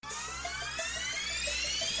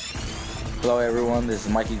Hello everyone, this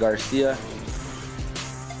is Mikey Garcia.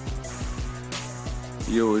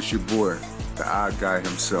 Yo, it's your boy, the odd guy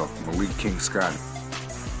himself, Malik King Scott.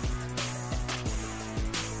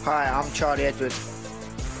 Hi, I'm Charlie Edwards.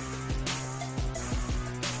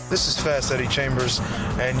 This is Fast Eddie Chambers,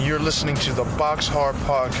 and you're listening to the Box Hard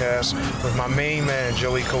Podcast with my main man,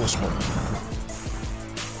 Joey Coastman.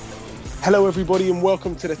 Hello, everybody, and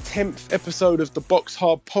welcome to the 10th episode of the Box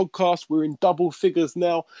Hard Podcast. We're in double figures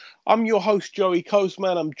now. I'm your host, Joey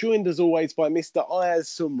Coastman. I'm joined, as always, by Mr. Ayaz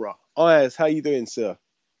Sumra. Ayaz, how you doing, sir?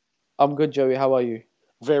 I'm good, Joey. How are you?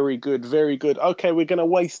 Very good, very good. Okay, we're going to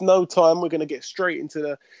waste no time. We're going to get straight into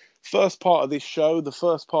the first part of this show. The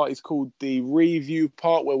first part is called the review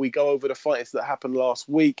part, where we go over the fights that happened last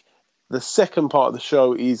week. The second part of the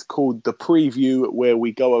show is called the preview, where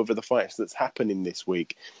we go over the fights that's happening this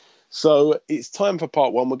week. So it's time for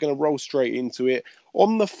part one. We're going to roll straight into it.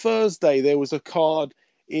 On the Thursday, there was a card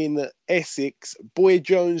in Essex. Boy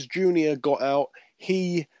Jones Jr. got out.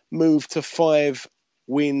 He moved to 5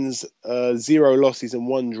 wins, 0 losses and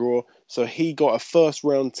 1 draw. So he got a first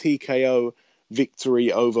round TKO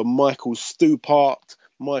victory over Michael Stupart.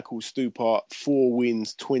 Michael Stupart, 4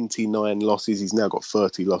 wins, 29 losses. He's now got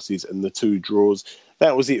 30 losses and the 2 draws.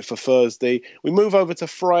 That was it for Thursday. We move over to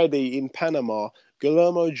Friday in Panama.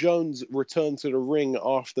 Guillermo Jones returned to the ring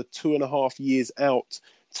after 2.5 years out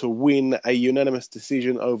to win a unanimous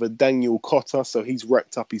decision over Daniel Cotta. So he's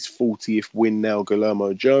racked up his 40th win now,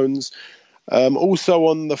 Guillermo Jones. Also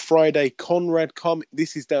on the Friday,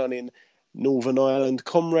 this is down in Northern Ireland.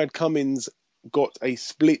 Conrad Cummins got a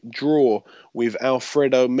split draw with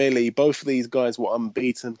Alfredo Melli. Both of these guys were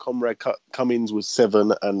unbeaten. Conrad Cummins was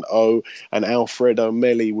 7-0 and Alfredo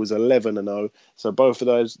Melli was 11-0. So both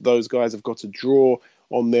of those guys have got a draw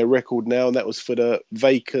on their record now, and that was for the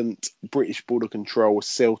vacant British Border Control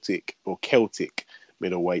Celtic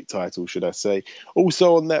middleweight title, should I say.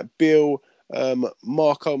 Also on that bill,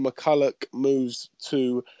 Marco McCulloch moves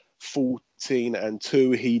to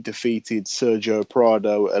 14-2. He defeated Sergio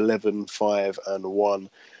Prado 11-5-1.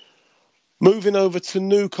 Moving over to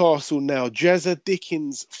Newcastle now, Jazza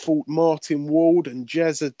Dickens fought Martin Ward, and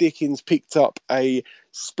Jazza Dickens picked up a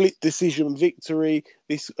split decision victory.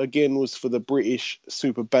 This again was for the British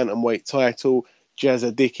Super Bantamweight title.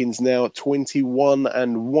 Jazza Dickens now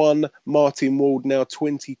 21-1. Martin Ward now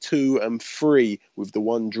 22-3 with the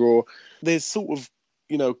 1 draw. There's sort of,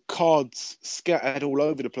 cards scattered all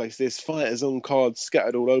over the place. There's fighters on cards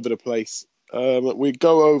scattered all over the place. We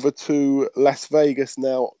go over to Las Vegas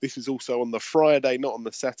now. This is also on the Friday, not on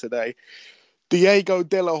the Saturday. Diego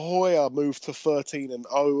De La Hoya moved to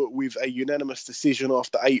 13-0 with a unanimous decision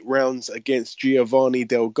after 8 rounds against Giovanni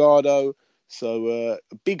Delgado. So a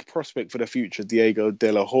big prospect for the future, Diego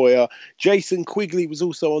De La Hoya. Jason Quigley was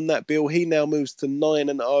also on that bill. He now moves to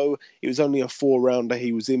 9-0. It was only a 4-rounder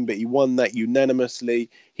he was in, but he won that unanimously.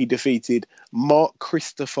 He defeated Mark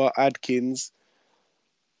Christopher Adkins.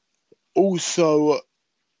 Also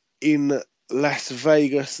in Las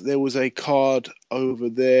Vegas, there was a card over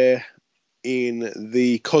there in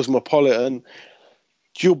the Cosmopolitan.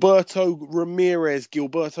 Gilberto Ramirez,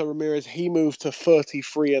 he moved to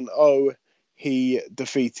 33-0. He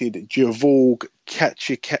defeated Javorg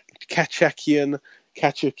Kachakian.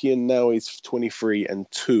 Kachakian now is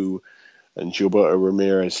 23-2, and Gilberto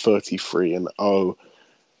Ramirez 33-0.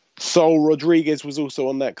 Saul Rodriguez was also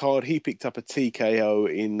on that card. He picked up a TKO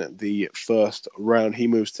in the first round. He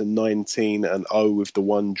moves to 19-0 with the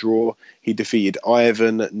 1 draw. He defeated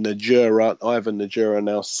Ivan Najera. Ivan Najera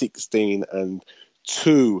now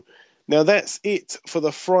 16-2. Now that's it for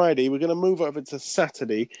the Friday. We're going to move over to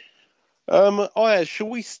Saturday. Ayaz, shall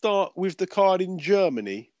we start with the card in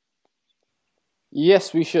Germany?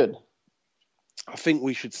 Yes, we should. I think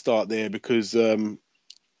we should start there because it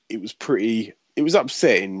was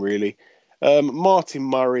upsetting, really. Martin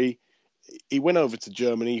Murray, he went over to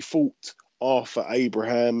Germany, he fought Arthur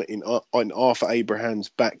Abraham in Arthur Abraham's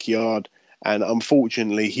backyard, and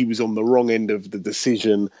unfortunately he was on the wrong end of the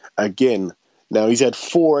decision again. Now, he's had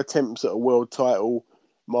 4 attempts at a world title,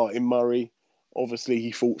 Martin Murray. Obviously,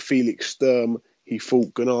 he fought Felix Sturm, he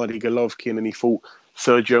fought Gennady Golovkin, and he fought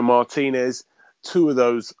Sergio Martinez. 2 of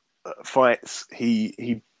those fights,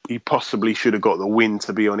 he possibly should have got the win,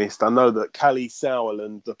 to be honest. I know that Kalle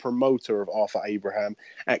Sauerland, the promoter of Arthur Abraham,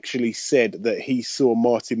 actually said that he saw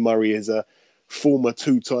Martin Murray as a former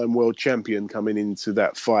 2-time world champion coming into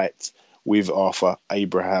that fight with Arthur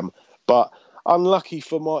Abraham. But unlucky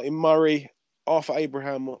for Martin Murray, Arthur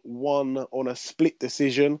Abraham won on a split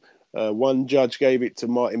decision. 1 judge gave it to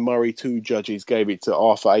Martin Murray, 2 judges gave it to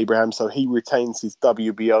Arthur Abraham, so he retains his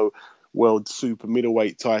WBO World Super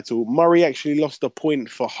Middleweight title. Murray actually lost a point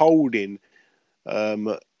for holding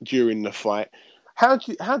during the fight. How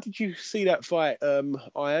did you see that fight,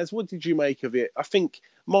 Ayaz? What did you make of it? I think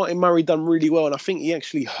Martin Murray done really well, and I think he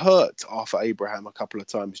actually hurt Arthur Abraham a couple of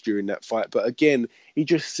times during that fight. But again, he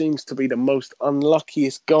just seems to be the most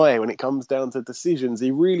unluckiest guy when it comes down to decisions.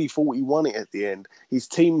 He really thought he won it at the end. His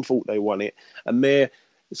team thought they won it, and they're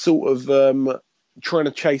sort of trying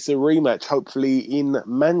to chase a rematch, hopefully in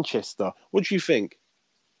Manchester. What do you think?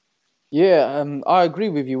 Yeah, I agree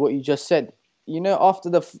with you what you just said.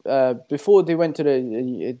 After before they went to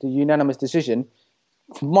the unanimous decision,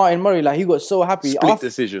 Martin Murray, like, he got so happy. Split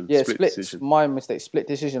decision. Yeah, split decision. My mistake. Split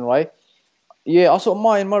decision, right? Yeah, I saw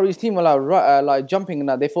Martin Murray's team were like jumping and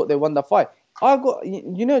that. They thought they won the fight.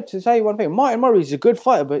 To say one thing, Martin Murray is a good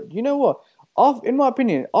fighter, but you know what? In my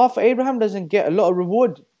opinion, Arthur Abraham doesn't get a lot of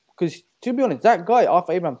reward because, to be honest, that guy,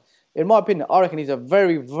 Arthur Abraham, in my opinion, I reckon he's a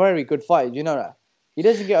very, very good fighter. Do you know that? He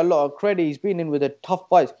doesn't get a lot of credit. He's been in with the tough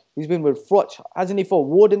fights. He's been with Froch. Hasn't he fought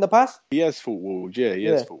Ward in the past? He has fought Ward, yeah. He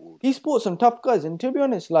has fought Ward. He's fought some tough guys. And to be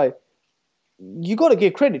honest, like, you got to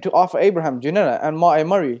give credit to Arthur Abraham, do you know that? And Martin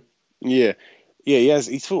Murray. Yeah, he has.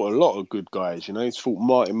 He's fought a lot of good guys, you know. He's fought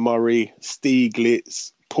Martin Murray,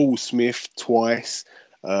 Stieglitz, Paul Smith twice.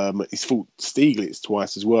 He's fought Stieglitz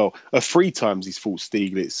twice as well. 3 times he's fought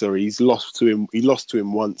Stieglitz. Sorry, he lost to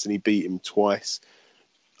him once and he beat him twice.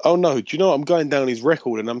 Oh no, do you know what? I'm going down his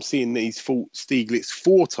record and I'm seeing that he's fought Stieglitz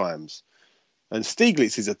 4 times. And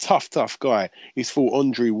Stieglitz is a tough guy. He's fought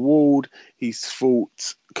Andre Ward. He's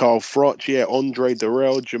fought Carl Froch. Yeah, Andre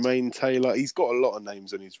Durrell, Jermaine Taylor. He's got a lot of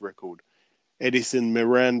names on his record. Edison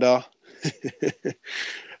Miranda.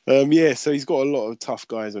 So he's got a lot of tough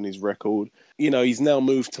guys on his record. You know, he's now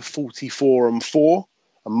moved to 44-4.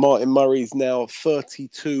 And Martin Murray's now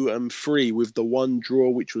 32-3 with the 1 draw,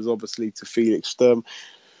 which was obviously to Felix Sturm.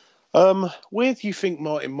 Where do you think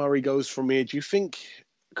Martin Murray goes from here? Do you think...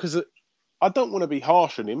 Because I don't want to be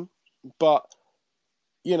harsh on him, but,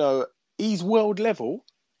 you know, he's world level,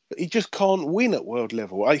 but he just can't win at world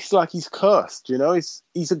level. It's like he's cursed, you know.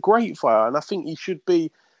 He's a great fighter, and I think he should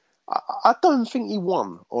be... I don't think he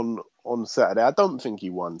won on Saturday. I don't think he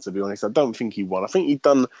won, to be honest. I don't think he won. I think he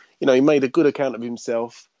made a good account of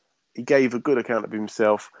himself. He gave a good account of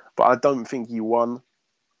himself, but I don't think he won.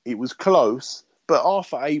 It was close, but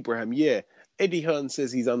Arthur Abraham, yeah. Eddie Hearn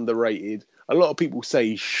says he's underrated. A lot of people say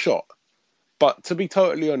he's shot. But to be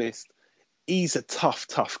totally honest, he's a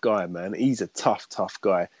tough guy, man. He's a tough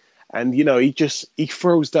guy. And, you know, he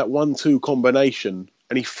throws that 1-2 combination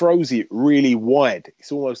and he throws it really wide.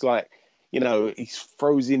 It's almost like, you know, he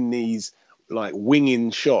throws in these like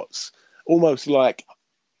winging shots, almost like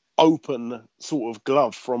open sort of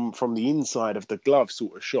glove from the inside of the glove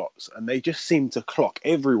sort of shots. And they just seem to clock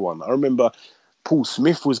everyone. I remember Paul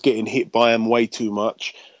Smith was getting hit by him way too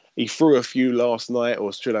much. He threw a few last night,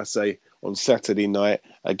 or should I say on Saturday night,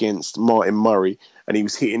 against Martin Murray, and he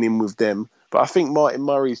was hitting him with them. But I think Martin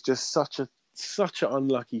Murray is just such an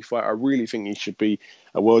unlucky fighter. I really think he should be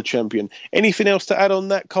a world champion. Anything else to add on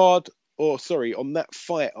that card? On that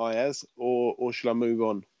fight, Ayaz, or should I move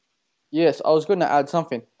on? Yes, I was going to add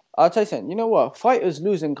something. I'll tell you something. You know what? Fighters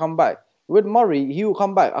lose and come back. With Murray, he will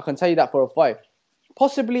come back. I can tell you that for a fight.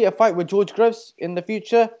 Possibly a fight with George Groves in the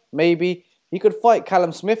future. Maybe. He could fight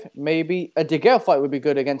Callum Smith. Maybe. A De Gale fight would be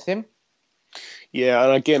good against him. Yeah,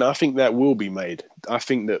 and again, I think that will be made. I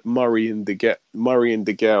think that Murray and De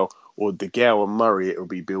Gale, or De Gale and Murray, it will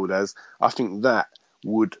be billed as. I think that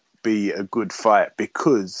would be a good fight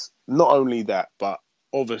because not only that, but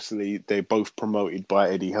obviously they're both promoted by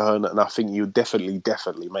Eddie Hearn, and I think you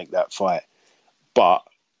definitely make that fight. But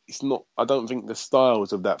it's not. I don't think the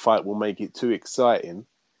styles of that fight will make it too exciting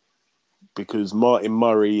because Martin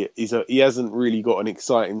Murray he hasn't really got an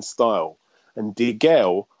exciting style, and De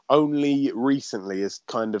Gale only recently has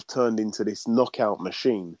kind of turned into this knockout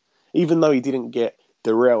machine. Even though he didn't get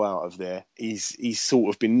Durrell out of there, he's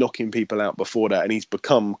sort of been knocking people out before that, and he's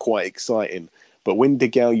become quite exciting. But when De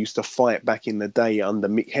Gale used to fight back in the day under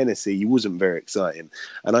Mick Hennessy, he wasn't very exciting.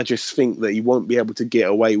 And I just think that he won't be able to get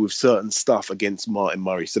away with certain stuff against Martin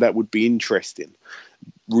Murray. So that would be interesting.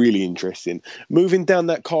 Really interesting. Moving down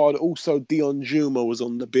that card, also Dion Juma was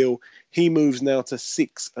on the bill. He moves now to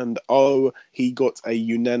 6-0. He got a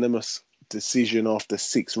unanimous decision after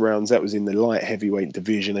 6 rounds. That was in the light heavyweight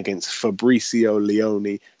division against Fabricio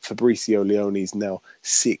Leone. Fabricio Leone is now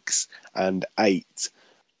 6-8.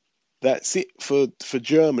 That's it for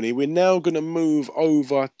Germany. We're now going to move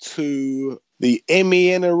over to the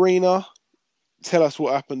MEN Arena. Tell us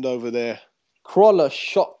what happened over there. Crawler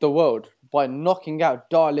shocked the world by knocking out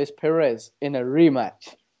Darlis Perez in a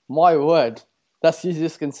rematch. My word. You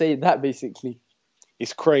just can say that, basically.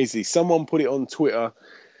 It's crazy. Someone put it on Twitter.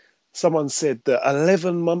 someone said that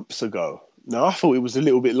 11 months ago, now I thought it was a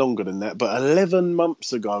little bit longer than that, but 11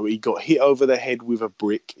 months ago, he got hit over the head with a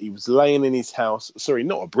brick. He was laying in his house, sorry,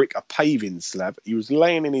 not a brick, a paving slab. He was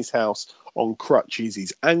laying in his house on crutches.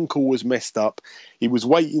 His ankle was messed up. He was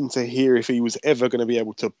waiting to hear if he was ever going to be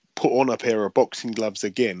able to put on a pair of boxing gloves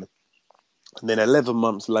again. And then 11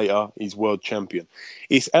 months later, he's world champion.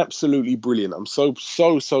 It's absolutely brilliant. I'm so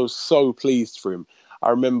pleased for him. I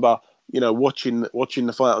remember, watching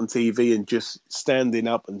the fight on TV and just standing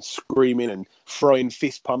up and screaming and throwing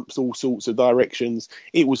fist pumps all sorts of directions.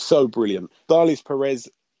 It was so brilliant. Darlis Perez,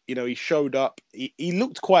 he showed up. He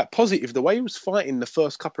looked quite positive. The way he was fighting the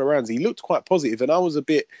first couple of rounds, he looked quite positive. And I was a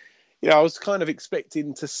bit... I was kind of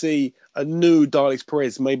expecting to see a new Darlis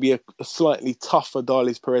Perez, maybe a slightly tougher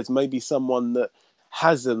Darlis Perez, maybe someone that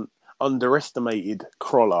hasn't underestimated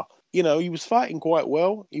Crolla. He was fighting quite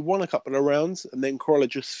well. He won a couple of rounds, and then Crolla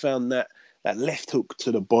just found that left hook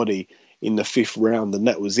to the body in the 5th round, and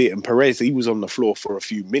that was it. And Perez, he was on the floor for a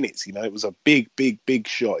few minutes. It was a big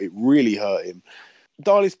shot. It really hurt him.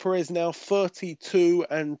 Darlis Perez now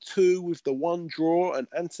 32-2 with the 1 draw, and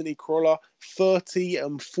Anthony Crolla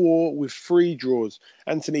 30-4 with 3 draws.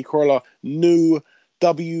 Anthony Crolla, new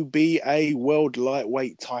WBA World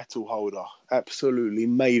Lightweight title holder, absolutely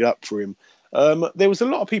made up for him. There was a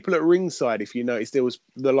lot of people at ringside, if you noticed. There was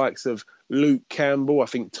the likes of Luke Campbell, I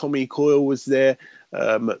think Tommy Coyle was there,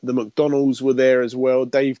 the McDonalds were there as well,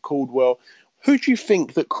 Dave Caldwell. Who do you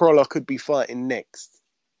think that Crolla could be fighting next?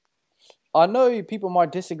 I know people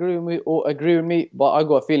might disagree with me or agree with me, but I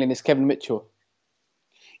got a feeling it's Kevin Mitchell.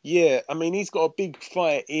 Yeah, he's got a big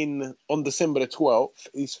fight on December the 12th.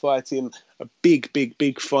 He's fighting a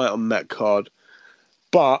big fight on that card.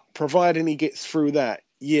 But providing he gets through that,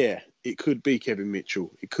 yeah, it could be Kevin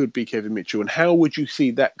Mitchell. It could be Kevin Mitchell. And how would you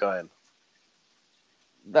see that going?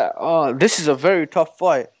 This is a very tough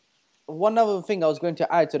fight. One other thing I was going to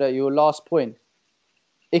add to that, your last point.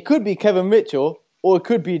 It could be Kevin Mitchell, or it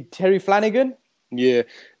could be Terry Flanagan. Yeah.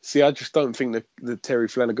 See, I just don't think the Terry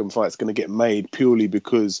Flanagan fight's going to get made purely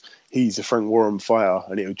because he's a Frank Warren fighter,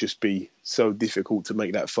 and it would just be so difficult to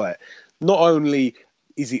make that fight. Not only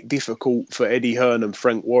is it difficult for Eddie Hearn and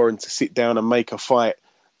Frank Warren to sit down and make a fight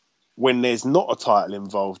when there's not a title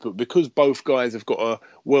involved, but because both guys have got a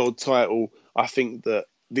world title, I think that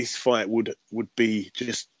this fight would be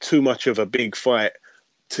just too much of a big fight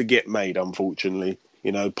to get made, unfortunately.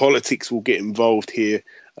 Politics will get involved here,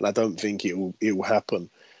 and I don't think it will happen.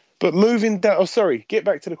 But moving down, get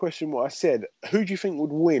back to the question what I said. Who do you think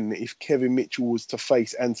would win if Kevin Mitchell was to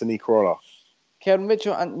face Anthony Crolla? Kevin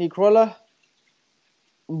Mitchell, Anthony Crolla.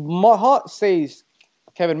 My heart says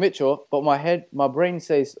Kevin Mitchell, but my brain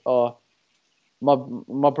says Crolla.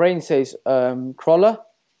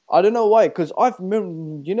 I don't know why, because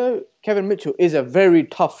Kevin Mitchell is a very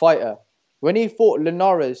tough fighter. When he fought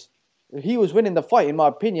Linares, he was winning the fight, in my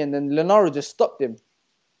opinion, and Linares just stopped him.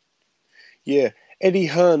 Yeah, Eddie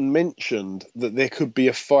Hearn mentioned that there could be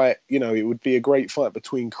a fight, it would be a great fight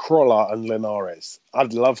between Crolla and Linares.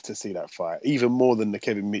 I'd love to see that fight, even more than the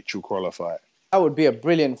Kevin Mitchell-Crolla fight. That would be a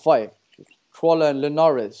brilliant fight. Crolla and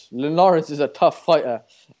Linares. Linares is a tough fighter,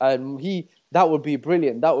 and that would be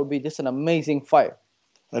brilliant. That would be just an amazing fight.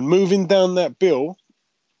 And moving down that bill,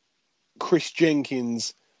 Chris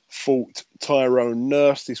Jenkins fought Tyrone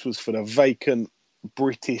Nurse. This was for the vacant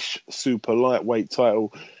British super lightweight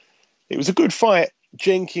title. It was a good fight.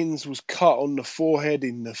 Jenkins was cut on the forehead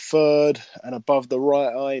in the 3rd and above the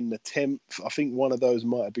right eye in the 10th. I think one of those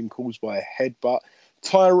might have been caused by a headbutt.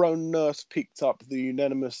 Tyrone Nurse picked up the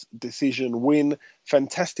unanimous decision win.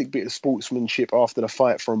 Fantastic bit of sportsmanship after the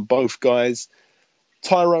fight from both guys.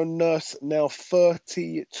 Tyrone Nurse now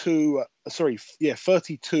 32-2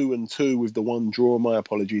 with the 1 draw. My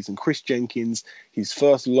apologies. And Chris Jenkins, his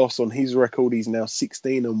first loss on his record. He's now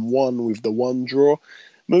 16-1 with the 1 draw.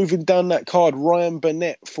 Moving down that card, Ryan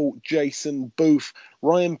Burnett fought Jason Booth.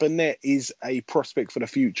 Ryan Burnett is a prospect for the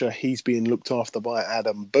future. He's being looked after by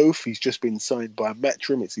Adam Booth. He's just been signed by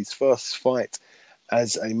Matchroom. It's his first fight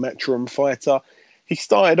as a Matchroom fighter. He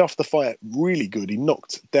started off the fight really good. He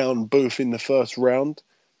knocked down Booth in the 1st round.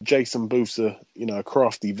 Jason Booth's a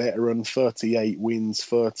crafty veteran, 38 wins,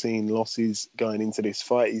 13 losses going into this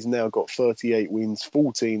fight. He's now got 38 wins,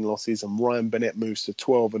 14 losses, and Ryan Burnett moves to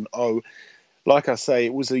 12-0. Like I say,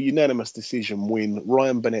 it was a unanimous decision win.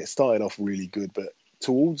 Ryan Burnett started off really good, but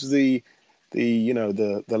towards the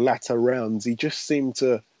latter rounds, he just seemed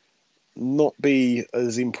to not be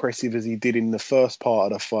as impressive as he did in the first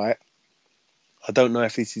part of the fight. I don't know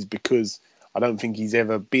if this is because I don't think he's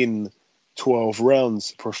ever been 12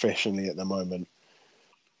 rounds professionally at the moment.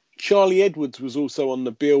 Charlie Edwards was also on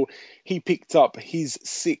the bill. He picked up his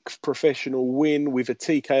 6th professional win with a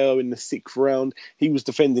TKO in the 6th round. He was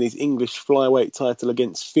defending his English flyweight title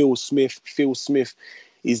against Phil Smith. Phil Smith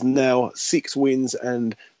is now 6 wins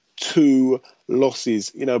and 2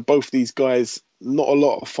 losses. You know, both these guys, not a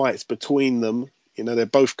lot of fights between them. You know, they're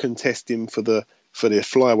both contesting for their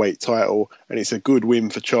flyweight title, and it's a good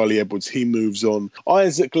win for Charlie Edwards. He moves on.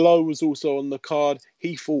 Isaac Lowe was also on the card.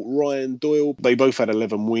 He fought Ryan Doyle. They both had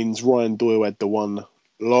 11 wins. Ryan Doyle had the 1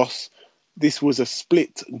 loss. This was a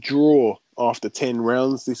split draw after 10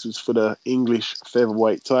 rounds. This was for the English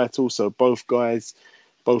featherweight title, so both guys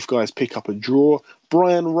pick up a draw.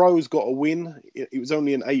 Brian Rose got a win. It was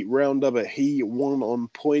only an 8-rounder, but he won on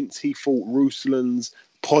points. He fought Ruslan's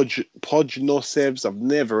Podnosevs. I've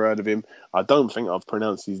never heard of him. I don't think I've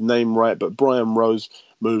pronounced his name right, but Brian Rose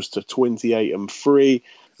moves to 28-3.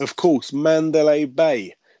 Of course, Mandalay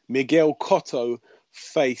Bay. Miguel Cotto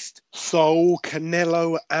faced Saul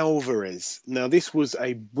Canelo Alvarez. Now, this was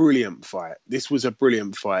a brilliant fight.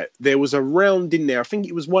 There was a round in there. I think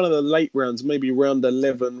it was one of the late rounds, maybe round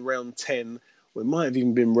 11, round 10, or it might have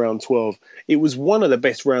even been round 12. It was one of the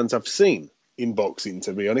best rounds I've seen in boxing,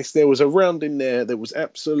 to be honest. There was a round in there that was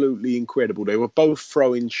absolutely incredible. They were both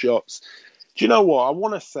throwing shots. Do you know what I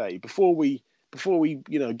want to say before we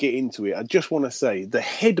get into it? I just want to say the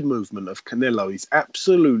head movement of Canelo is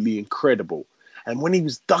absolutely incredible. And when he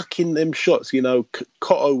was ducking them shots, you know,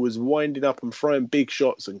 Cotto was winding up and throwing big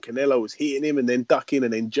shots, and Canelo was hitting him and then ducking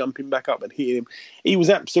and then jumping back up and hitting him. He was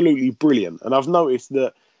absolutely brilliant. And I've noticed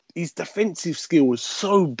that his defensive skill was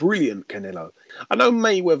so brilliant, Canelo. I know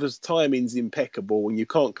Mayweather's timing's impeccable and you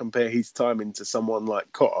can't compare his timing to someone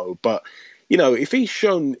like Cotto, but, you know, if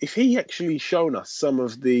he actually shown us some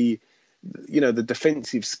of the, you know, the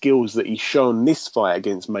defensive skills that he's shown this fight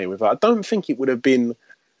against Mayweather, I don't think it would have been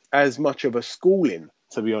as much of a schooling,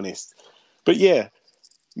 to be honest. But yeah,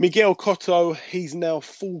 Miguel Cotto, he's now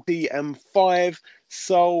 40-5.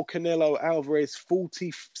 Saul Canelo Alvarez,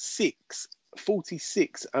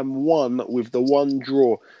 46-1 with the 1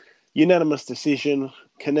 draw. Unanimous decision.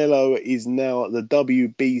 Canelo is now the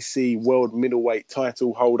WBC World Middleweight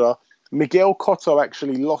title holder. Miguel Cotto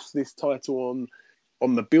actually lost this title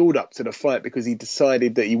on the build-up to the fight because he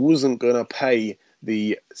decided that he wasn't going to pay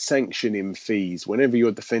the sanctioning fees. Whenever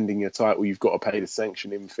you're defending your title, you've got to pay the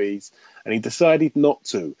sanctioning fees. And he decided not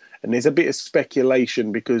to. And there's a bit of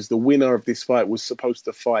speculation because the winner of this fight was supposed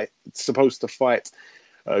to fight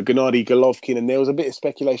Gennady Golovkin, and there was a bit of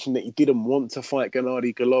speculation that he didn't want to fight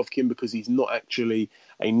Gennady Golovkin because he's not actually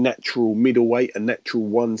a natural middleweight, a natural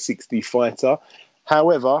 160 fighter.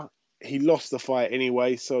 However, he lost the fight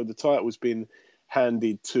anyway, so the title's been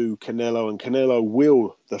handed to Canelo, and Canelo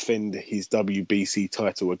will defend his WBC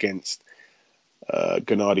title against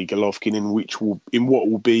Gennady Golovkin in what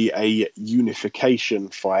will be a unification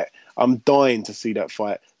fight. I'm dying to see that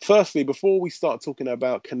fight. Firstly, before we start talking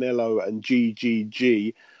about Canelo and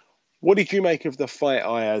GGG, what did you make of the fight,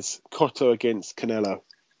 Ayaz? Cotto against Canelo?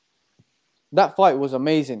 That fight was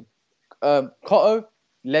amazing. Cotto,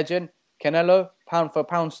 legend. Canelo, pound for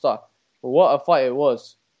pound star. What a fight it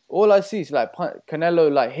was. All I see is like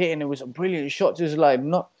Canelo like hitting him with some brilliant shots, just like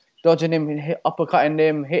not dodging him, uppercutting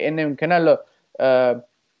him, hitting him. Canelo,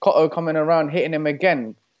 Cotto coming around, hitting him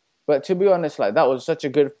again. But to be honest, like that was such a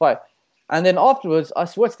good fight. And then afterwards, I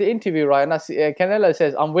watched the interview, right, and I see Canelo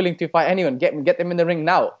says, "I'm willing to fight anyone. Get them in the ring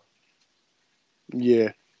now."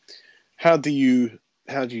 Yeah. How do you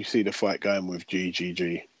see the fight going with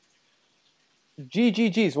GGG?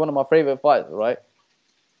 GGG is one of my favorite fights, right?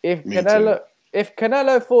 If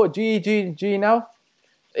Canelo fought GGG now,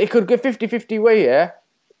 it could go 50-50 way, yeah.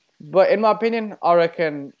 But in my opinion, I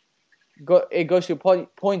reckon it goes to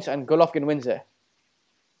points and Golovkin wins it.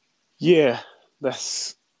 Yeah,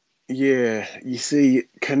 you see,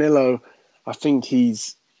 Canelo, I don't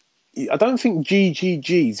think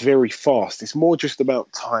GGG is very fast. It's more just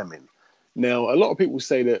about timing. Now, a lot of people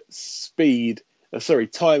say that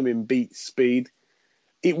timing beats speed.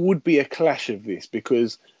 It would be a clash of this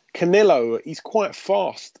because Canelo, he's quite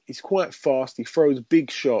fast. He throws big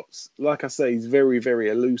shots. Like I say, he's very, very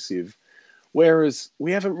elusive. Whereas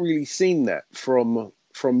we haven't really seen that from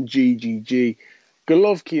GGG.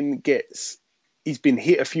 Golovkin he's been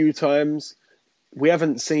hit a few times. We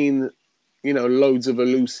haven't seen, loads of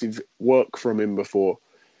elusive work from him before.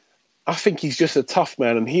 I think he's just a tough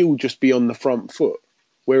man and he'll just be on the front foot.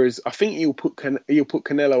 Whereas I think he'll put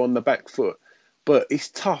Canelo on the back foot. But it's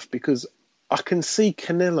tough because I can see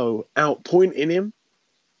Canelo outpointing him,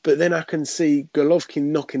 but then I can see Golovkin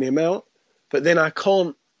knocking him out, but then I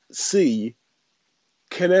can't see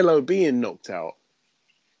Canelo being knocked out.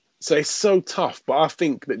 So it's so tough, but I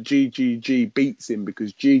think that GGG beats him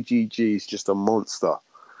because GGG is just a monster.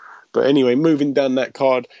 But anyway, moving down that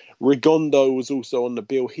card, Rigondo was also on the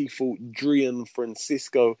bill. He fought Drian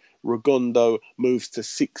Francisco. Rigondo moves to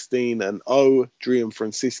 16-0. Drian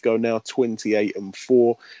Francisco now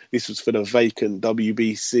 28-4. This was for the vacant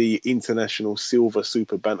WBC International Silver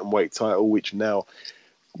Super Bantamweight title, which now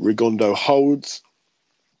Rigondo holds.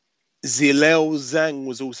 Zilal Zhang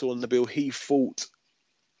was also on the bill. He fought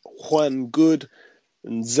Juan Good,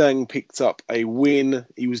 and Zhang picked up a win.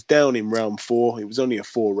 He was down in round 4. It was only a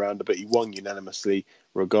 4-rounder, but he won unanimously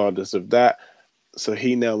regardless of that. So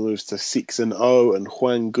he now moves to 6-0, and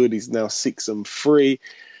Juan Good is now 6-3.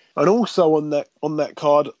 And also on that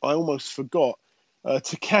card, I almost forgot,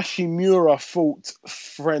 Takashi Miura fought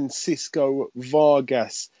Francisco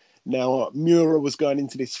Vargas. Now, Miura was going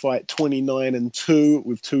into this fight 29-2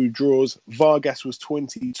 with 2 draws. Vargas was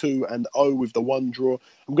 22-0 with the 1 draw.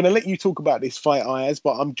 I'm going to let you talk about this fight, Ayaz,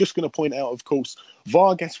 but I'm just going to point out, of course,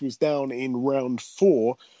 Vargas was down in round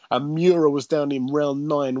 4 and Miura was down in round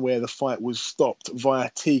 9 where the fight was stopped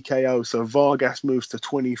via TKO. So Vargas moves to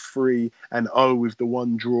 23-0 with the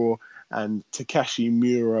 1 draw, and Takashi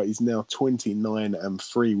Miura is now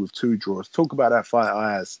 29-3 with 2 draws. Talk about that fight,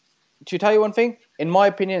 Ayaz. To tell you one thing, in my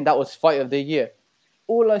opinion, that was fight of the year.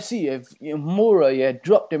 All I see is Mura,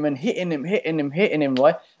 dropped him and hitting him,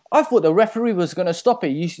 right? I thought the referee was going to stop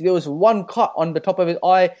it. There was one cut on the top of his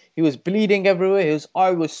eye. He was bleeding everywhere. His eye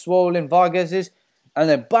was swollen, Vargas's. And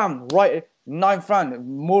then, bam, right, 9th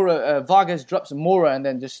round, Vargas drops Mura and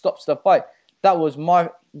then just stops the fight. That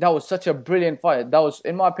was such a brilliant fight. That was,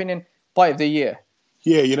 in my opinion, fight of the year.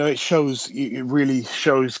 Yeah, it really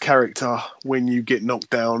shows character when you get knocked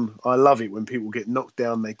down. I love it when people get knocked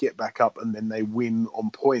down, they get back up and then they win on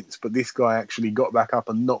points. But this guy actually got back up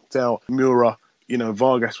and knocked out Miura.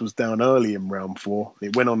 Vargas was down early in round 4.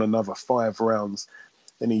 It went on another 5 rounds.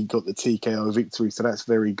 Then he got the TKO victory. So that's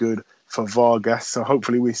very good for Vargas. So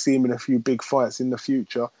hopefully we see him in a few big fights in the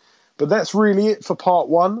future. But that's really it for part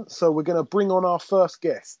 1. So we're going to bring on our first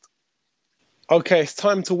guest. Okay, it's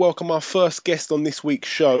time to welcome our first guest on this week's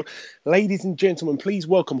show. Ladies and gentlemen, please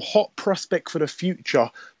welcome hot prospect for the future,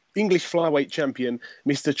 English flyweight champion,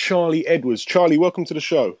 Mr. Charlie Edwards. Charlie, welcome to the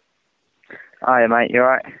show. Hi, mate. You all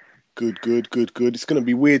right? Good. It's going to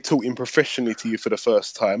be weird talking professionally to you for the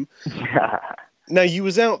first time. Now, you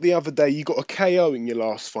was out the other day. You got a KO in your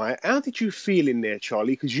last fight. How did you feel in there,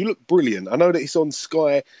 Charlie? Because you look brilliant. I know that it's on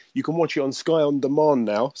Sky. You can watch it on Sky On Demand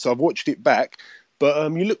now, so I've watched it back.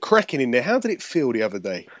 But you look cracking in there. How did it feel the other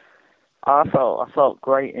day? I felt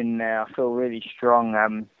great in there. I feel really strong.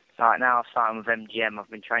 Right now I'm starting with MGM. I've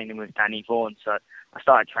been training with Danny Vaughan, so I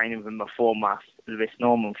started training with him before my Lewis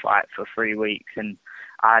Norman fight for 3 weeks, and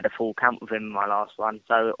I had a full camp with him in my last one.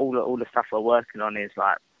 So all the stuff we're working on is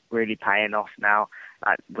like really paying off now.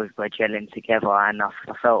 Like we're gelling together, and I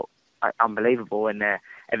felt like unbelievable in there.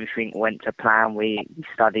 Everything went to plan. We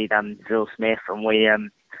studied Phil Smith, and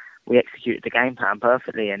we executed the game plan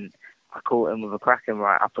perfectly, and I caught him with a cracking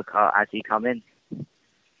right uppercut as he come in.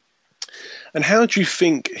 And how do you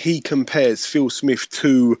think he compares, Phil Smith,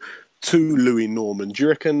 to Louis Norman? Do you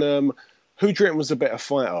reckon who do you reckon was a better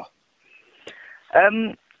fighter?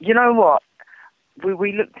 You know what?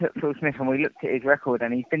 We looked at Phil Smith and we looked at his record,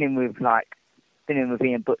 and he's been in with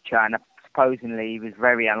Ian Butcher, and supposedly he was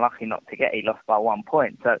very unlucky not to get it. He lost by 1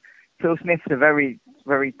 point. So Phil Smith's a very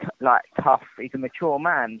tough. He's a mature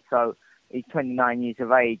man, so he's 29 years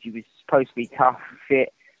of age. He was supposed to be tough,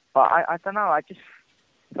 fit, but I don't know. I just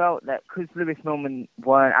felt that because Lewis Norman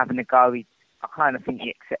weren't having a go, I kind of think he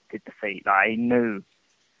accepted defeat. Like he knew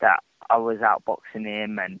that I was outboxing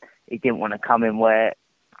him, and he didn't want to come in. Where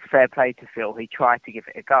fair play to Phil, he tried to give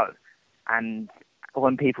it a go, and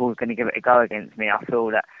when people were going to give it a go against me, I feel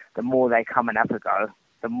that the more they come and have a go,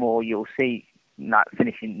 the more you'll see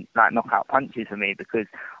finishing knockout punches for me, because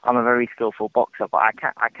I'm a very skillful boxer, but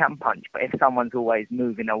I can punch. But if someone's always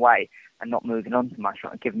moving away and not moving on to my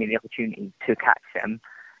shot and giving me the opportunity to catch them,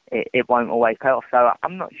 it won't always pay off. So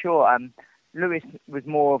I'm not sure. Lewis was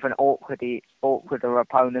more of an awkwarder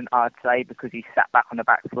opponent, I'd say, because he sat back on the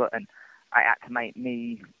back foot, and I had to make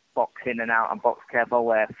me box in and out and box clever,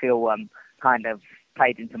 where Phil kind of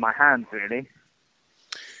played into my hands, really.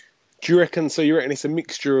 Do you reckon it's a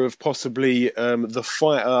mixture of possibly the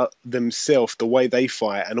fighter themselves, the way they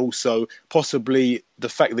fight, and also possibly the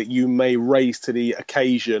fact that you may raise to the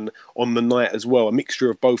occasion on the night as well, a mixture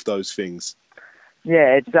of both those things?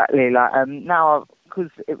 Yeah, exactly. Now, because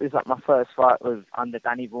it was my first fight was under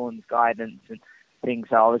Danny Vaughan's guidance and things,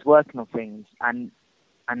 so I was working on things, and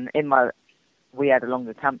we had a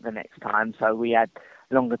longer camp the next time, so we had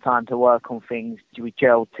longer time to work on things. We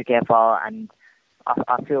gelled together, and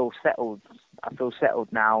I feel settled. I feel settled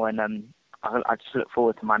now, and I just look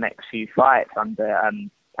forward to my next few fights under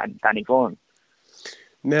Danny Vaughan.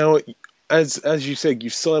 Now, as you said,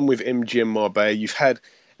 you've signed with MGM Marbella. You've had,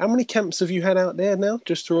 how many camps have you had out there now?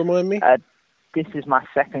 Just to remind me. This is my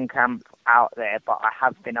second camp out there, but I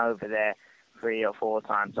have been over there 3 or 4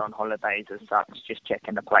 times on holidays as such, just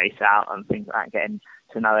checking the place out and things like that, getting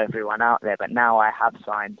to know everyone out there. But now I have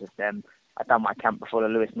signed with them. I've done my camp before the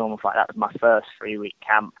Lewis Norman fight. That was my first 3-week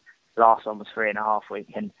camp. Last one was 3.5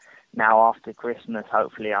 weeks. And now after Christmas,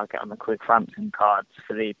 hopefully I'll get on the Quick Frampton cards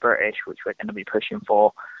for the British, which we're going to be pushing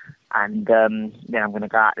for. And then I'm going to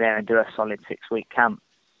go out there and do a solid 6-week camp.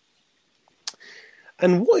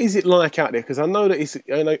 And what is it like out there? Because I know that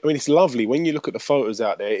it's lovely. When you look at the photos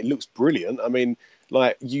out there, it looks brilliant. I mean,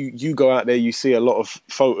 like you go out there, you see a lot of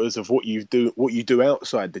photos of what you do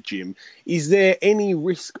outside the gym. Is there any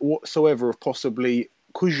risk whatsoever of possibly,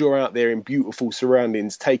 because you're out there in beautiful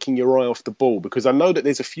surroundings, taking your eye off the ball? Because I know that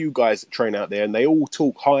there's a few guys that train out there and they all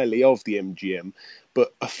talk highly of the MGM,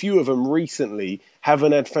 but a few of them recently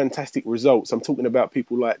haven't had fantastic results. I'm talking about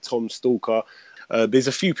people like Tom Stalker. There's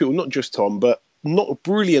a few people, not just Tom, but not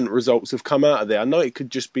brilliant results have come out of there. I know it could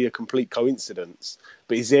just be a complete coincidence,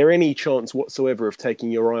 but is there any chance whatsoever of taking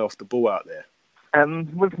your eye off the ball out there?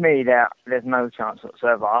 With me, there's no chance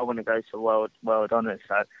whatsoever. I want to go to world honours,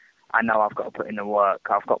 so I know I've got to put in the work.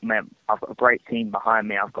 I've got a great team behind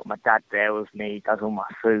me. I've got my dad there with me. He does all my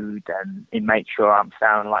food, and he makes sure I'm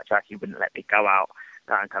sound. Like Jackie wouldn't let me go out,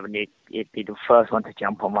 he'd be the first one to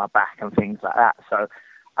jump on my back and things like that. So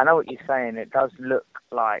I know what you're saying. It does look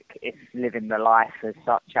like it's living the life as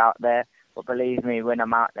such out there. But believe me, when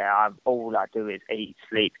I'm out there, all I do is eat,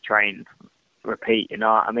 sleep, train, repeat. You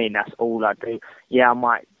know what I mean? That's all I do. Yeah, I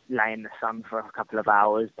might lay in the sun for a couple of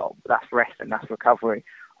hours, but that's rest and that's recovery.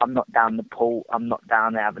 I'm not down the pool. I'm not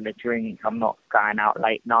down there having a drink. I'm not going out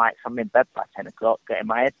late nights. I'm in bed by 10 o'clock, getting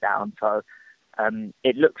my head down. So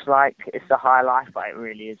it looks like it's a high life, but it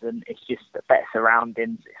really isn't. It's just the better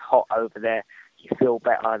surroundings. It's hot over there. You feel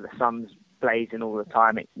better. The sun's blazing all the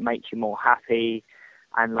time. It makes you more happy,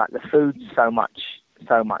 and like the food's so much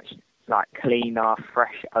like cleaner,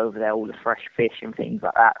 fresh over there. All the fresh fish and things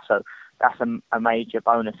like that. So that's a major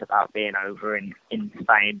bonus about being over in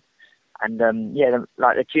Spain. And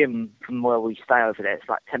like the gym from where we stay over there, it's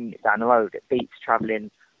like 10 minutes down the road. It beats travelling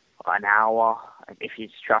an hour. If you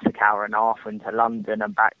traffic, hour and a half into London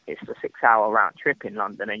and back, it's a 6-hour round trip in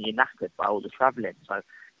London, and you're knackered by all the travelling. So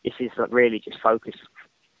this is really just focused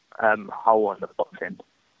whole on the boxing.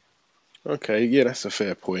 Okay, yeah, that's a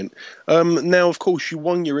fair point. Now, of course, you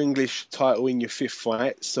won your English title in your 5th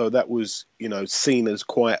fight, so that was, seen as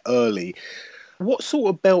quite early. What sort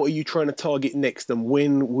of belt are you trying to target next, and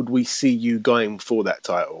when would we see you going for that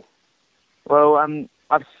title? Well,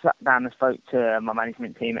 I've sat down and spoke to my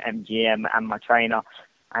management team at MGM and my trainer,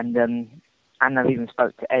 and I've even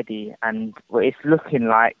spoke to Eddie, and it's looking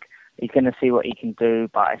like he's going to see what he can do,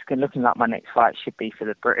 but it's looking like my next fight should be for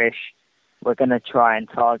the British. We're going to try and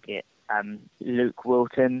target Luke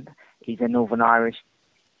Wilton. He's a Northern Irish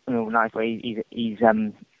boy. He's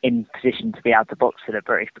in position to be able to box for the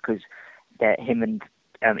British because him and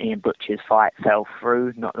Ian Butcher's fight fell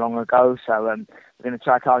through not long ago. So we're going to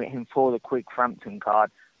try to target him for the Quick Frampton card,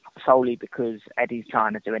 solely because Eddie's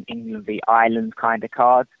trying to do an England v Ireland kind of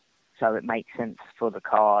card. So it makes sense for the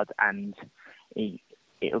card, and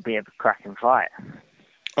it'll be a cracking fight.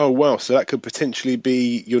 Oh, wow. So that could potentially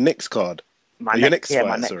be your next card. My next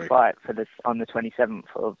fight on the 27th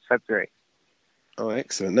of February. Oh,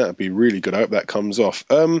 excellent. That would be really good. I hope that comes off.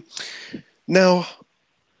 Now,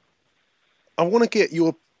 I want to get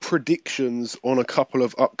your predictions on a couple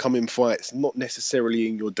of upcoming fights, not necessarily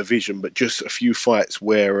in your division, but just a few fights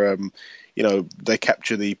where, they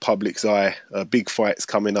capture the public's eye, big fights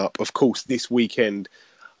coming up. Of course, this weekend,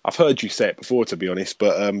 I've heard you say it before, to be honest,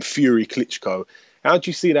 but Fury Klitschko. How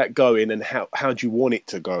do you see that going, and how do you want it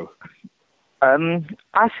to go?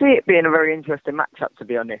 I see it being a very interesting matchup, to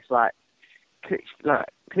be honest.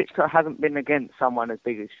 Klitschko hasn't been against someone as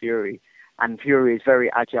big as Fury, and Fury is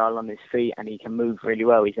very agile on his feet, and he can move really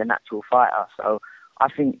well. He's a natural fighter, so I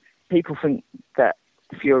think people think that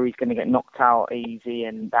Fury's going to get knocked out easy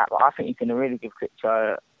and that, but I think he's going to really give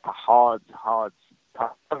Klitschko a hard. I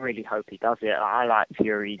really hope he does it. I like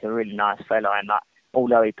Fury. He's a really nice fellow, and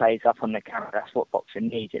although he plays up on the camera, that's what boxing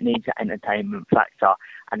needs. It needs that entertainment factor,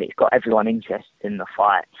 and it's got everyone interested in the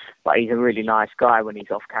fight. But he's a really nice guy when he's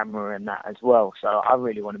off camera and that as well. So I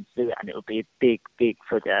really want him to do it, and it would be big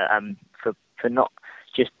for the for not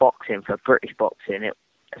just boxing, for British boxing.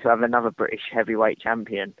 To have another British heavyweight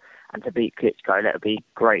champion, and to beat Klitschko, that would be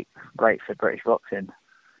great for British boxing.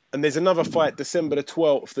 And there's another fight, December the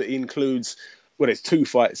 12th, that includes, well, there's 2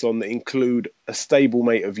 fights on that include a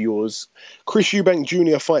stablemate of yours. Chris Eubank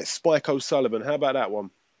Jr. fights Spike O'Sullivan. How about that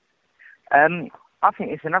one? I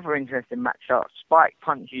think it's another interesting matchup. Spike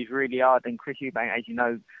punches really hard, and Chris Eubank, as you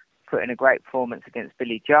know, put in a great performance against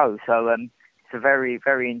Billy Joe. So it's a very,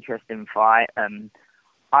 very interesting fight.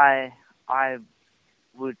 I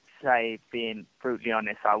would say, being brutally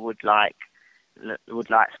honest, I would like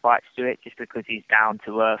Spike to do it just because he's down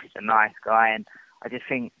to earth, he's a nice guy, and I just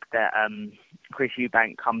think that Chris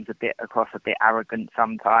Eubank comes across a bit arrogant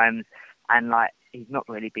sometimes, and like he's not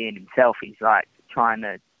really being himself. He's like trying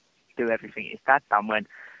to do everything his dad done, when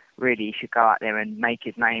really he should go out there and make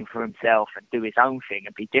his name for himself and do his own thing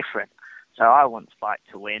and be different. So I want Spike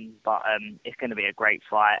to win, but it's going to be a great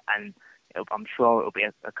fight, and I'm sure it'll be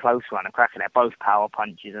a close one, a cracker. They're both power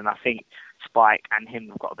punches, and I think Spike and him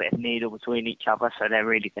have got a bit of needle between each other, so they're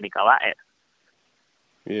really going to go at it.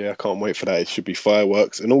 Yeah, I can't wait for that. It should be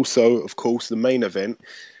fireworks. And also, of course, the main event,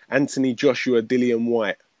 Anthony Joshua, Dillian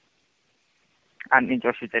Whyte. Anthony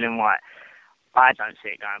Joshua, Dillian Whyte. I don't see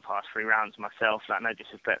it going past 3 rounds myself. Like, no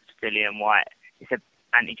disrespect to Dillian Whyte. He said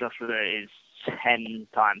Anthony Joshua is 10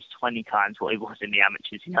 times, 20 times what he was in the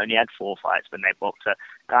amateurs. He only had 4 fights when they boxed. So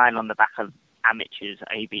going on the back of amateurs,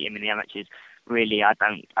 he beat him in the amateurs. Really, I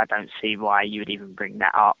don't see why you would even bring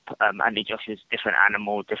that up. Anthony Joshua's a different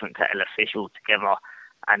animal, different kettle of fish altogether.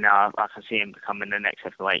 And I can see him becoming the next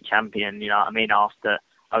heavyweight champion, you know what I mean,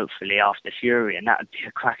 hopefully after Fury. And that would be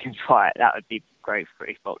a cracking fight. That would be great for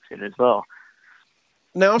British boxing as well.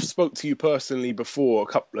 Now, I've spoke to you personally before a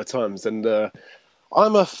couple of times, and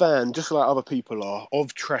I'm a fan, just like other people are,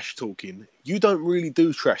 of trash talking. You don't really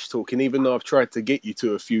do trash talking, even though I've tried to get you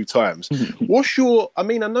to a few times. I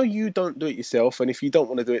know you don't do it yourself, and if you don't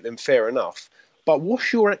want to do it, then fair enough. But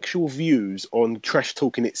what's your actual views on trash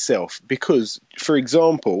talking itself? Because, for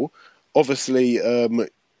example, obviously, a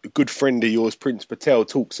good friend of yours, Prince Patel,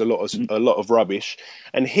 talks a lot of rubbish,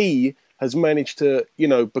 and he has managed to,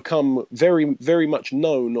 become very, very much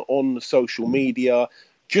known on social media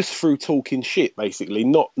just through talking shit, basically,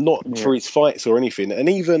 not for his fights or anything. And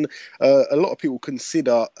even a lot of people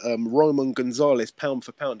consider Roman Gonzalez, pound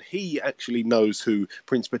for pound, he actually knows who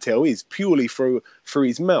Prince Patel is purely through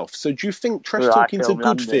his mouth. So do you think trash talking's a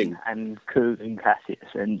good thing? And Coot and Cassius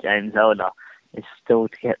and James Elder is still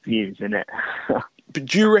to get views, isn't it? But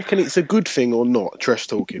do you reckon it's a good thing or not, trash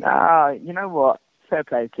talking? You know what? Fair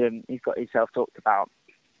play to him. He's got himself talked about.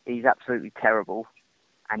 He's absolutely terrible,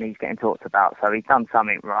 and he's getting talked about. So he's done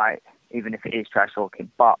something right, even if it is trash talking.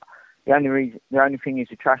 But the only thing is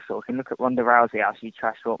with trash talking. Look at Ronda Rousey, how she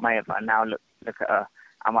trash talked Mayweather, and now look at her,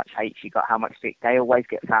 how much hate she got, how much stick. They always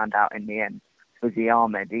get found out in the end. Uzi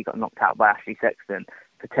Ahmed, he got knocked out by Ashley Sexton.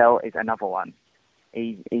 Patel is another one.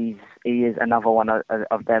 He is another one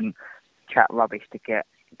of them chat rubbish to get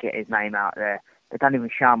his name out there. They don't even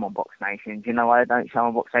show him on Box Nation. Do you know why they don't show him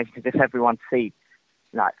on Box Nation? Because if everyone see,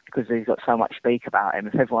 because he's got so much speak about him,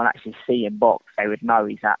 if everyone actually see him box, they would know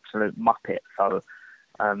he's an absolute muppet. So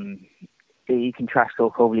he can trash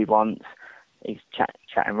talk all he wants. He's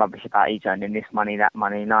chatting rubbish about he's earning this money, that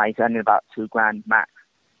money. No, he's earning about $2,000 max.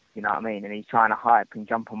 You know what I mean? And he's trying to hype and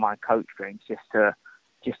jump on my coach strings just to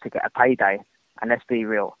get a payday. And let's be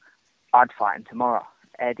real, I'd fight him tomorrow.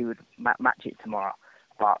 Eddie would match it tomorrow.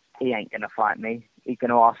 But he ain't going to fight me. He's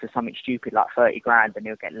going to ask for something stupid like $30,000 and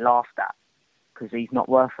he'll get laughed at because he's not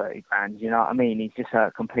worth $30,000. You know what I mean? He's just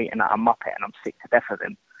a complete and utter muppet, and I'm sick to death of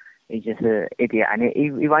him. He's just an idiot, and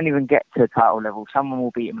he won't even get to title level. Someone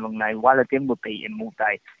will beat him long day. Waladin would beat him all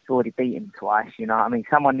day. He's already beat him twice. You know what I mean?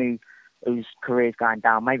 Someone whose career's going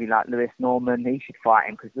down, maybe like Lewis Norman, he should fight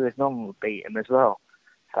him because Lewis Norman would beat him as well.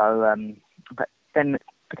 So, but then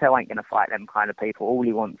Patel ain't going to fight them kind of people. All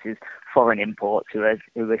he wants is foreign imports who are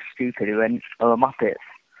stupid, who are muppets.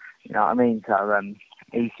 You know what I mean? So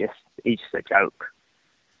he's just a joke.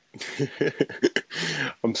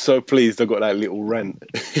 I'm so pleased I got that little rant.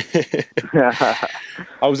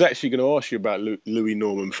 I was actually going to ask you about Louis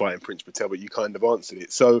Norman fighting Prince Patel, but you kind of answered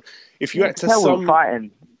it. So if you had to won't fight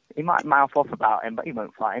him. He might mouth off about him, but he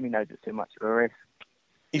won't fight him. He knows it's too much of a risk.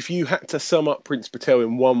 If you had to sum up Prince Patel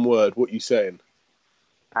in one word, what are you saying?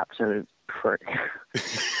 Absolute prick.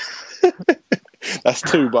 That's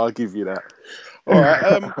 2, but I'll give you that. All right,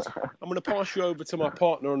 I'm going to pass you over to my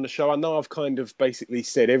partner on the show. I know I've kind of basically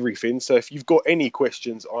said everything, so if you've got any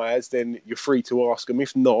questions, Ayaz, then you're free to ask them.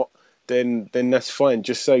 If not, then that's fine.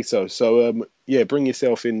 Just say so. So, bring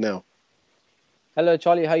yourself in now. Hello,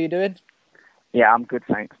 Charlie. How you doing? Yeah, I'm good,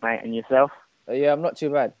 thanks, mate. And yourself? Yeah, I'm not too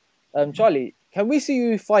bad. Charlie, can we see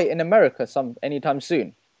you fight in America anytime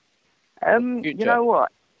soon? You know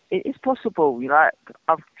what? It is possible.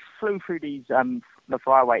 I've flew through these the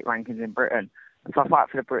flyweight rankings in Britain. If I fight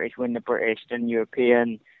for the British, win the British, then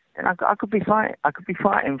European, then I could be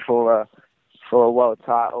fighting for a world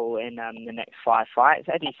title in the next 5 fights.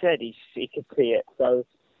 Eddie said he could see it. So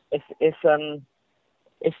it's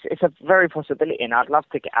a very possibility, and I'd love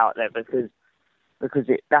to get out there because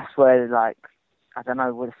that's where, like, I don't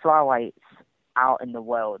know, with flyweights out in the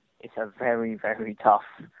world, it's a very, very tough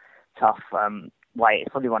weight.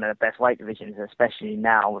 It's probably one of the best weight divisions, especially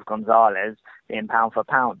now with Gonzalez being pound for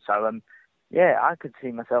pound. So yeah, I could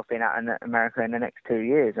see myself being out in America in the next 2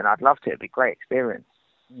 years, and I'd love to. It'd be a great experience.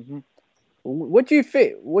 Mm-hmm. What do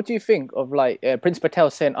you think of, like, Prince Patel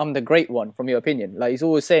saying "I'm the great one"? From your opinion, like, he's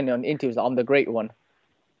always saying on interviews, "I'm the great one."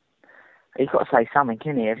 He's got to say something,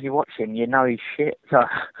 can he? If you watch him, you know he's shit. So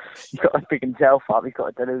he's got to pick himself up. He's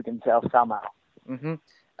got to delude himself somehow. Mm-hmm.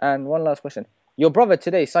 And one last question: your brother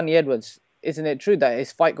today, Sonny Edwards, isn't it true that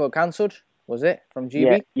his fight got cancelled? Was it from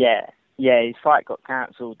GB? Yeah. His fight got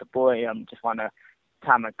cancelled. The boy just won a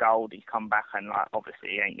tam of gold. He's come back, and, like, obviously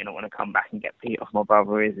he ain't gonna want to come back and get beat off my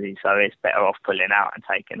brother, is he? So it's better off pulling out and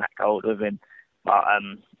taking that gold with him. But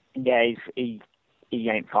he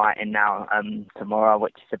ain't fighting now tomorrow,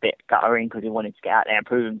 which is a bit guttering because he wanted to get out there and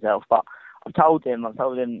prove himself. But I've told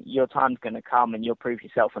him your time's going to come and you'll prove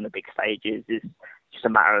yourself on the big stages. It's just a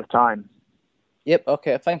matter of time. Yep.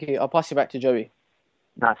 Okay. Thank you. I'll pass you back to Joey.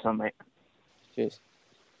 Nice one, mate. Cheers.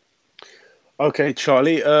 Okay,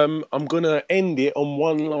 Charlie. I'm going to end it on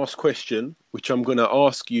one last question, which I'm going to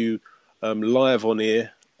ask you live on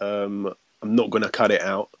here. I'm not going to cut it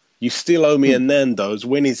out. You still owe me a Nando's.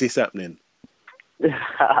 When is this happening?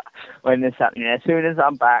 When this happening, as soon as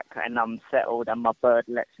I'm back and I'm settled and my bird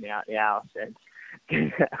lets me out the house,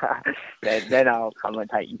 then I'll come and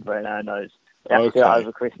take you for a Nando's. That's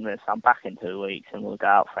over Christmas. I'm back in 2 weeks and we'll go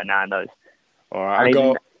out for a Nando's. All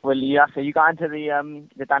right. Well, you going to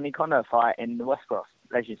the Danny Connor fight in the Westcross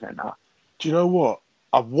Leisure Centre? Do you know what?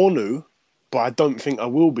 I want to, but I don't think I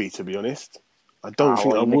will be, to be honest. I don't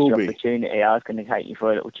think I will be. Opportunity. I was going to take you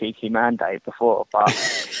for a little cheeky mandate before, but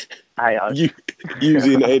hey,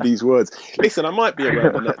 using Eddie's words. Listen, I might be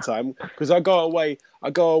around at that time because I go away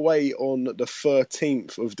on the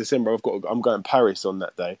 13th of December. I'm going to Paris on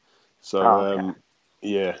that day, so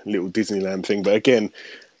yeah, little Disneyland thing. But again,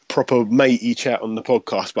 proper matey chat on the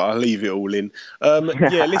podcast, but I'll leave it all in.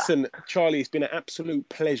 Yeah, listen, Charlie, it's been an absolute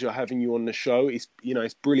pleasure having you on the show. It's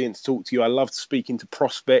brilliant to talk to you. I loved speaking to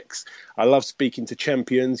prospects. I love speaking to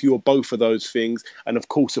champions. You're both of those things, and of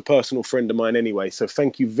course, a personal friend of mine anyway. So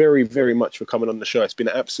thank you very, very much for coming on the show. It's been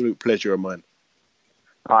an absolute pleasure of mine.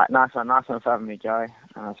 All right, nice one for having me, Joey.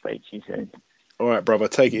 And I'll speak to you soon. All right, brother,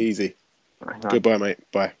 take it easy. Right, Goodbye,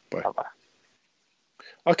 mate. Bye. Bye-bye.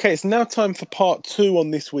 Okay, it's now time for part 2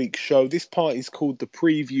 on this week's show. This part is called The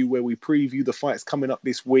Preview, where we preview the fights coming up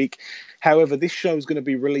this week. However, this show is going to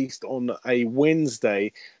be released on a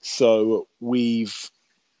Wednesday, so we've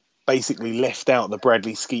basically left out the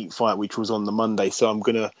Bradley Skeet fight, which was on the Monday. So I'm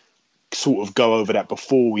going to sort of go over that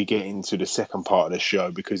before we get into the second part of the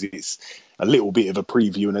show, because it's a little bit of a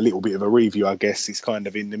preview and a little bit of a review, I guess. It's kind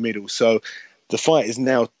of in the middle. So the fight is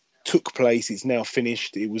now took place. It's now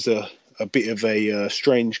finished. It was a bit of a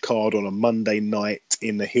strange card on a Monday night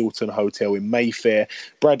in the Hilton Hotel in Mayfair.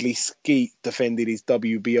 Bradley Skeet defended his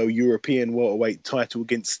WBO European welterweight title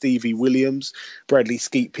against Stevie Williams. Bradley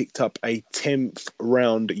Skeet picked up a 10th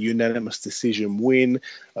round unanimous decision win.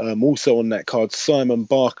 Also on that card, Simon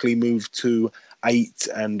Barkley moved to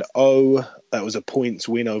 8-0. That was a points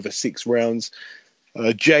win over 6 rounds.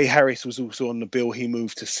 Jay Harris was also on the bill. He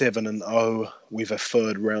moved to 7-0 with a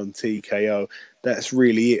 3rd round TKO. That's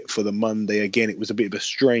really it for the Monday. Again, it was a bit of a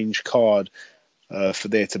strange card for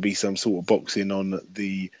there to be some sort of boxing on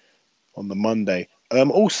the Monday.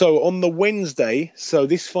 Also on the Wednesday, so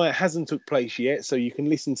this fight hasn't took place yet, so you can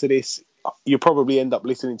listen to this. You'll probably end up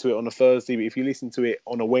listening to it on a Thursday, but if you listen to it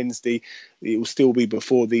on a Wednesday, it will still be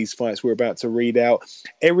before these fights we're about to read out.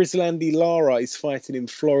 Erislandy Lara is fighting in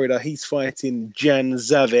Florida. He's fighting Jan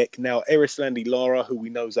Zavek. Now, Erislandy Lara, who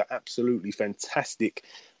we know is an absolutely fantastic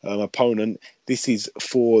opponent. This is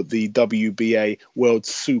for the WBA World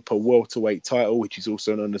Super Welterweight title, which is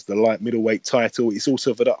also known as the Light Middleweight title. It's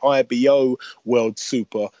also for the IBO World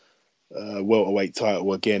Super welterweight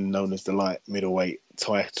title, again known as the light middleweight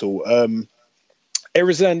title.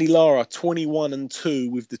 Erislandy Lara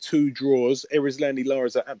 21-2 with the 2 draws. Erislandy Lara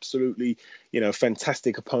is an absolutely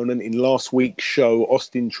fantastic opponent. In last week's show,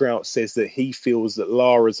 Austin Trout says that he feels that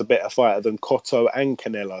Lara is a better fighter than Cotto and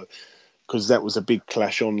Canelo, because that was a big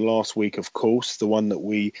clash on last week, of course, the one that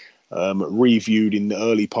we reviewed in the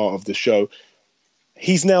early part of the show.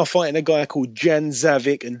 He's now fighting a guy called Jan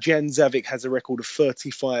Zavik, and Jan Zavik has a record of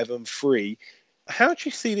 35-3. How do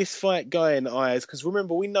you see this fight going, Ayaz? Because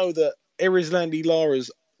remember, we know that Erislandy Lara's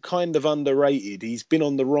kind of underrated. He's been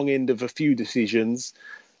on the wrong end of a few decisions.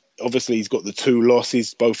 Obviously, he's got the 2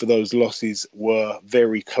 losses. Both of those losses were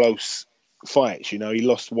very close fights. You know, he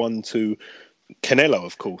lost one to Canelo,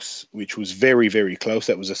 of course, which was very, very close.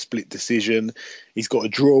 That was a split decision. He's got a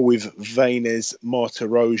draw with Vanes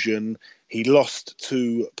Martirosyan. He lost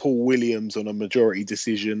to Paul Williams on a majority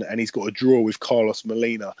decision, and he's got a draw with Carlos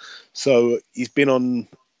Molina. So he's been on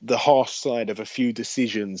the harsh side of a few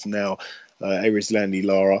decisions now, Erislandy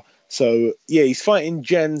Lara. So, yeah, he's fighting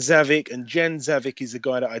Jan Zavik, and Jan Zavik is a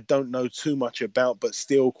guy that I don't know too much about, but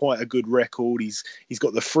still quite a good record. He's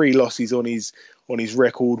got the 3 losses on his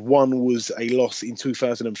record. One was a loss in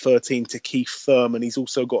 2013 to Keith Thurman. He's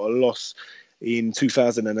also got a loss in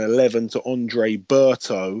 2011 to Andre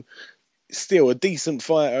Berto. Still a decent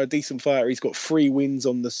fighter. He's got 3 wins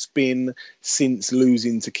on the spin since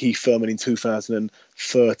losing to Keith Thurman in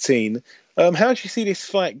 2013. How do you see this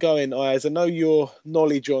fight going, Ayaz? I know your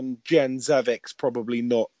knowledge on Jan Zavik's probably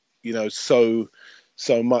not, so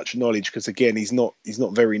much knowledge, because again, he's not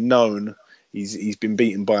very known. He's been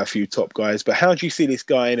beaten by a few top guys. But how do you see this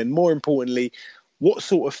guy in? And more importantly, what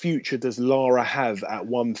sort of future does Lara have at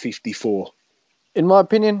 154? In my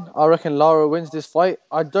opinion, I reckon Lara wins this fight.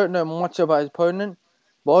 I don't know much about his opponent,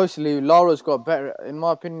 but obviously Lara's got better. In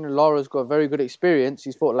my opinion, Lara's got very good experience.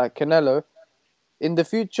 He's fought like Canelo. In the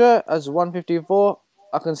future, as 154,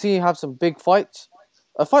 I can see him have some big fights.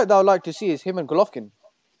 A fight that I'd like to see is him and Golovkin.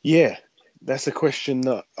 Yeah, that's a question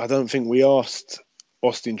that I don't think we asked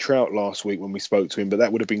Austin Trout last week when we spoke to him, but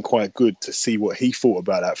that would have been quite good to see what he thought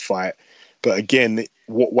about that fight. But again,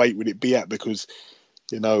 what weight would it be at? Because,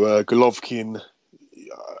 Golovkin,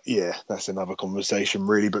 yeah, that's another conversation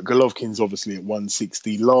really. But Golovkin's obviously at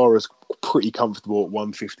 160. Lara's pretty comfortable at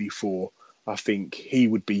 154. I think he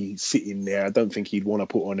would be sitting there. I don't think he'd want to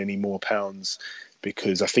put on any more pounds,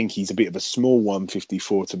 because I think he's a bit of a small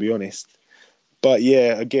 154, to be honest. But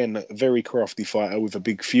yeah, again, a very crafty fighter with a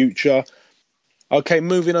big future. Okay,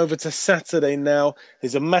 moving over to Saturday now.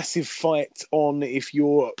 There's a massive fight on if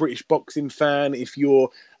you're a British boxing fan, if you're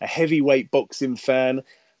a heavyweight boxing fan.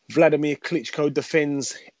 Vladimir Klitschko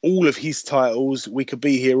defends all of his titles. We could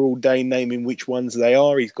be here all day naming which ones they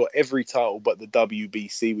are. He's got every title but the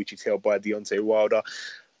WBC, which is held by Deontay Wilder.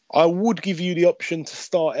 I would give you the option to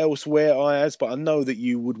start elsewhere, Ayaz, but I know that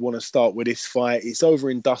you would want to start with this fight. It's over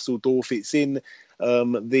in Dusseldorf. It's in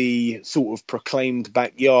the sort of proclaimed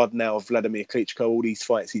backyard now of Vladimir Klitschko, all these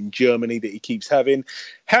fights in Germany that he keeps having.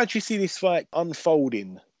 How do you see this fight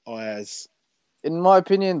unfolding, Ayaz? In my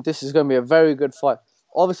opinion, this is going to be a very good fight.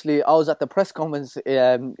 Obviously, I was at the press conference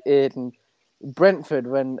in Brentford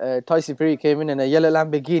when Tyson Fury came in a yellow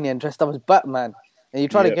Lamborghini and dressed up as Batman. And he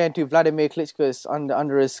tried to get into Vladimir Klitschko's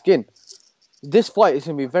under his skin. This fight is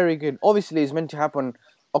going to be very good. Obviously, it's meant to happen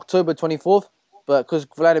October 24th, but because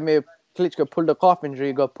Vladimir Klitschko pulled a calf injury,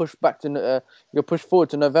 he got pushed forward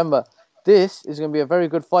to November. This is going to be a very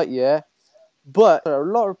good fight, yeah. But a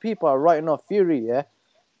lot of people are writing off Fury, yeah.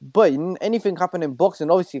 But anything happen in boxing,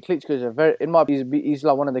 obviously Klitschko is he's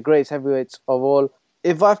like one of the greatest heavyweights of all.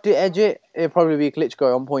 If I have to edge it, it'll probably be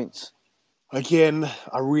Klitschko on points. Again,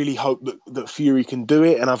 I really hope that Fury can do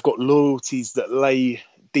it, and I've got loyalties that lay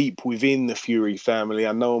deep within the Fury family.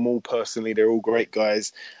 I know them all personally. They're all great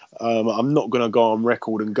guys. I'm not going to go on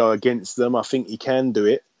record and go against them. I think he can do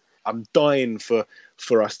it. I'm dying for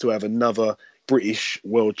us to have another British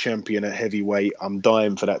world champion at heavyweight. I'm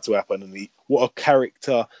dying for that to happen. And what a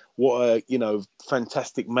character, what a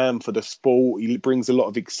fantastic man for the sport. He brings a lot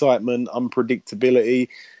of excitement, unpredictability,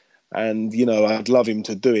 and I'd love him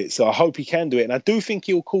to do it. So I hope he can do it, and I do think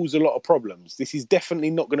he'll cause a lot of problems. This is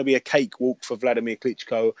definitely not going to be a cakewalk for Vladimir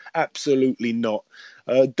Klitschko. Absolutely not.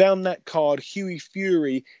 Down that card, Hughie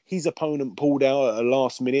Fury, his opponent pulled out at a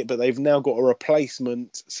last minute, but they've now got a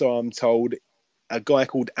replacement, so I'm told, a guy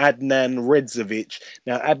called Adnan Redzovic.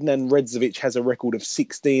 Now, Adnan Redzovic has a record of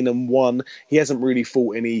 16-1. He hasn't really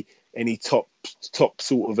fought any top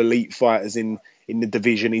sort of elite fighters in the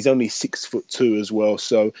division. He's only 6'2" as well.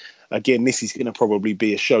 So again, this is going to probably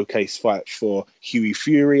be a showcase fight for Hughie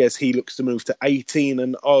Fury as he looks to move to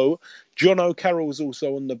 18-0. John O'Carroll's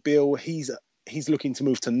also on the bill. He's looking to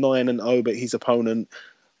move to 9-0, but his opponent,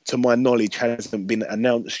 to my knowledge, hasn't been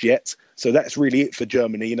announced yet. So that's really it for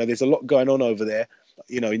Germany. There's a lot going on over there,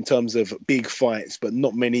 in terms of big fights, but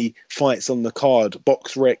not many fights on the card.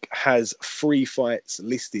 BoxRec has 3 fights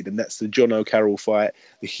listed, and that's the John O'Carroll fight,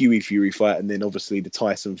 the Hughie Fury fight, and then obviously the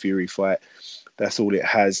Tyson Fury fight. That's all it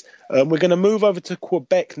has. We're going to move over to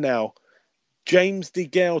Quebec now. James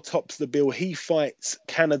DeGale tops the bill. He fights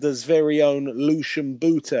Canada's very own Lucian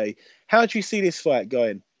Bute. How do you see this fight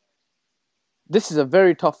going? This is a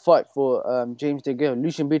very tough fight for James DeGale.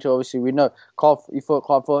 Lucian Bute, obviously, we know he fought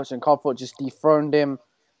Carl Froch, and Carl Froch just dethroned him.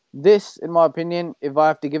 This, in my opinion, if I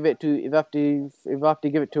have to give it to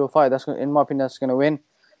a fight, in my opinion, that's going to win.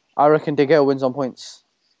 I reckon DeGale wins on points.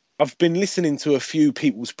 I've been listening to a few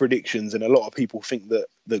people's predictions, and a lot of people think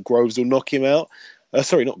that Groves will knock him out.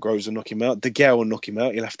 Sorry, not Groves will knock him out. DeGale will knock him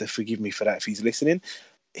out. He'll have to forgive me for that if he's listening.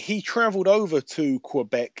 He travelled over to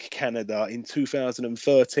Quebec, Canada in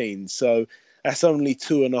 2013, so that's only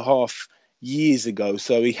 2.5 years ago.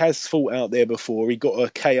 So he has fought out there before. He got a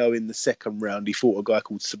KO in the second round. He fought a guy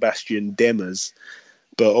called Sebastian Demers.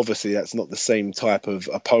 But obviously that's not the same type of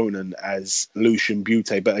opponent as Lucian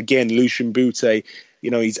Bute. But again, Lucian Bute,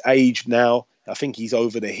 he's aged now. I think he's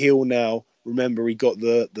over the hill now. Remember, he got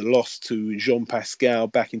the loss to Jean Pascal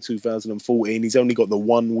back in 2014. He's only got the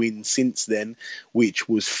one win since then, which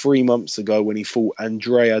was 3 months ago when he fought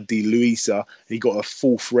Andrea Di Luisa. He got a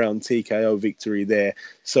 4th round TKO victory there.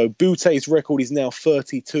 So Bute's record is now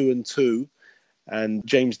 32-2, and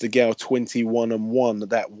James DeGale 21-1.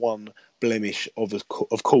 That one blemish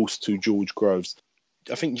of course to George Groves.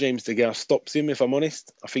 I think James DeGale stops him, if I'm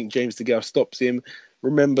honest. I think James DeGale stops him.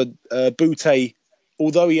 Remember, Bute,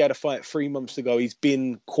 although he had a fight 3 months ago, he's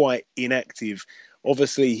been quite inactive.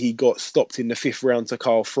 Obviously, he got stopped in the 5th round to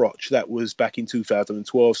Carl Froch. That was back in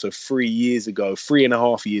 2012, so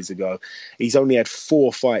 3.5 years ago. He's only had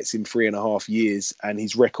 4 fights in 3.5 years, and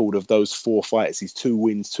his record of those 4 fights is 2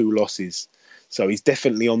 wins, 2 losses. So he's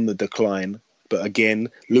definitely on the decline. But again,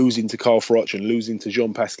 losing to Carl Froch and losing to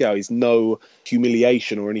Jean Pascal is no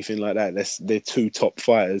humiliation or anything like that. They're 2 top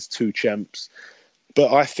fighters, 2 champs.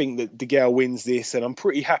 But I think that DeGale wins this, and I'm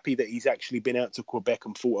pretty happy that he's actually been out to Quebec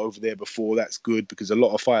and fought over there before. That's good, because a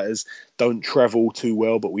lot of fighters don't travel too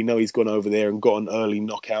well, but we know he's gone over there and got an early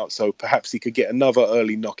knockout, so perhaps he could get another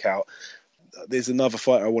early knockout. There's another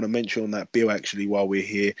fighter I want to mention on that bill, actually, while we're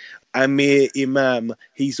here. Amir Imam,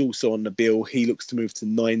 he's also on the bill. He looks to move to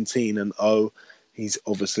 19-0. He's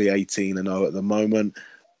obviously 18-0 at the moment.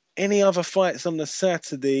 Any other fights on the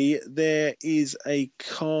Saturday? There is a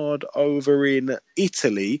card over in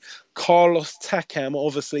Italy. Carlos Takam,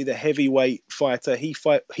 obviously the heavyweight fighter. He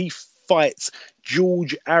fights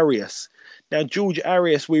George Arias. Now, George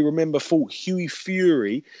Arias, we remember, fought Hughie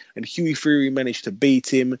Fury, and Hughie Fury managed to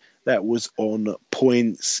beat him. That was on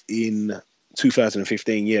points in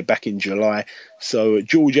 2015, back in July. So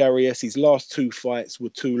George Arias, his last 2 fights were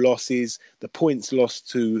 2 losses. The points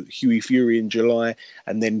lost to Hughie Fury in July,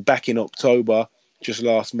 and then back in October, just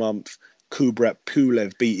last month, Kubrat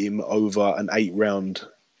Pulev beat him over an 8-round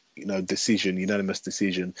unanimous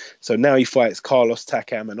decision. So now he fights Carlos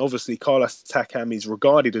Takam, and obviously Carlos Takam is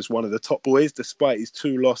regarded as one of the top boys despite his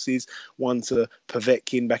 2 losses, one to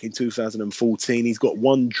Povetkin back in 2014. He's got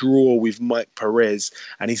 1 draw with Mike Perez,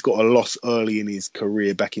 and he's got a loss early in his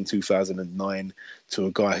career back in 2009 to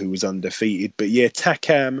a guy who was undefeated. But yeah,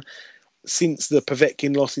 Takam, since the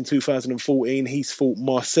Povetkin loss in 2014, he's fought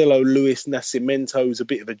Marcelo Luis Nascimento, who's a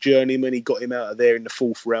bit of a journeyman. He got him out of there in the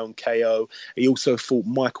 4th round KO. He also fought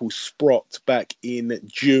Michael Sprott back in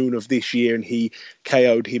June of this year, and he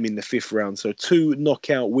KO'd him in the 5th round. So 2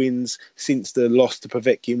 knockout wins since the loss to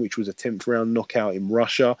Povetkin, which was a 10th round knockout in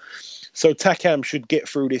Russia. So Takam should get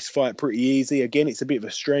through this fight pretty easy. Again, it's a bit of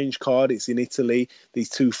a strange card. It's in Italy. These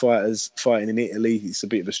 2 fighters fighting in Italy. It's a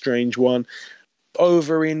bit of a strange one.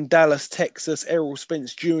 Over in Dallas, Texas, Errol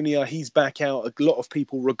Spence Jr., he's back out. A lot of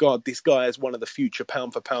people regard this guy as one of the future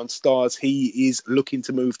pound-for-pound stars. He is looking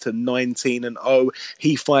to move to 19-0.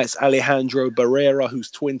 He fights Alejandro Barrera,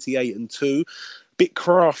 who's 28-2. Bit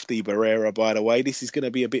crafty, Barrera, by the way. This is going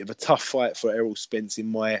to be a bit of a tough fight for Errol Spence,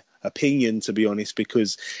 in my opinion, to be honest,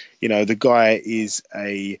 because, the guy is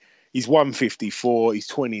he's 154, he's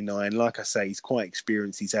 29. Like I say, he's quite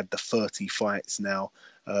experienced. He's had the 30 fights now.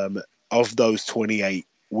 Of those 28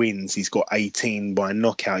 wins, he's got 18 by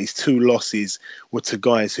knockout. His 2 losses were to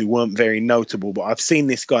guys who weren't very notable, but I've seen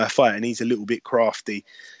this guy fight and he's a little bit crafty.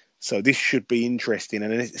 So this should be interesting.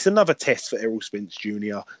 And it's another test for Errol Spence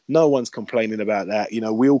Jr. No one's complaining about that.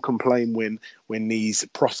 We all complain when these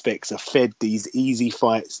prospects are fed these easy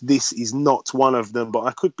fights. This is not one of them, but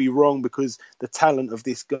I could be wrong, because the talent of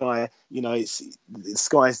this guy, the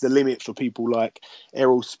sky's the limit for people like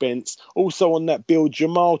Errol Spence. Also on that bill,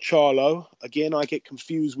 Jamal Charlo. Again, I get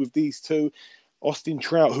confused with these 2. Austin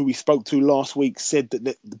Trout, who we spoke to last week, said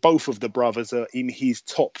that both of the brothers are in his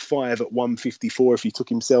top 5 at 154 if he took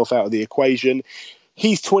himself out of the equation.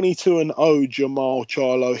 He's 22-0, Jamal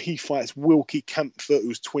Charlo. He fights Wilkie Campfort,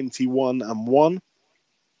 who's 21-1.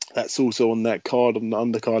 That's also on that card, on the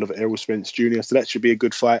undercard of Errol Spence Jr. So that should be a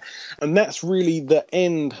good fight. And that's really the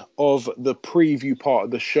end of the preview part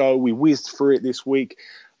of the show. We whizzed through it this week.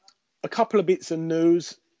 A couple of bits of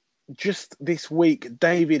news. Just this week,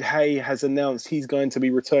 David Haye has announced he's going to be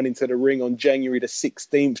returning to the ring on January the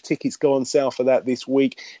 16th. Tickets go on sale for that this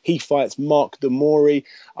week. He fights Mark Demori.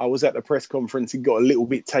 I was at the press conference. He got a little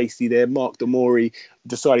bit tasty there. Mark Demori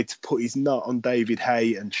decided to put his nut on David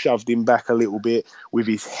Haye and shoved him back a little bit with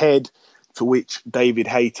his head, to which David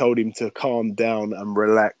Haye told him to calm down and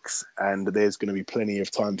relax, and there's going to be plenty of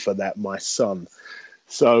time for that, my son.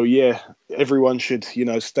 So, yeah, everyone should,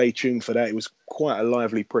 stay tuned for that. It was quite a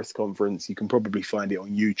lively press conference. You can probably find it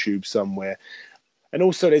on YouTube somewhere. And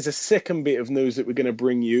also, there's a second bit of news that we're going to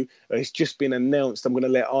bring you. It's just been announced. I'm going to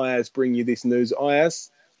let Ayaz bring you this news.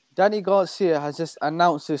 Ayaz? Danny Garcia has just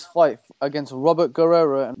announced his fight against Robert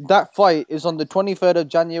Guerrero. That fight is on the 23rd of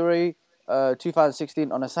January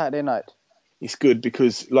 2016 on a Saturday night. It's good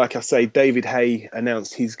because, like I say, David Haye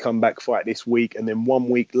announced his comeback fight this week. And then 1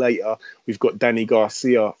 week later, we've got Danny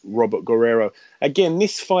Garcia, Robert Guerrero. Again,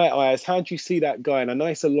 this fight, Ayaz, how do you see that going? I know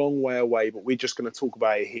it's a long way away, but we're just going to talk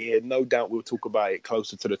about it here. No doubt we'll talk about it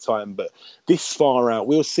closer to the time. But this far out,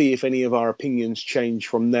 we'll see if any of our opinions change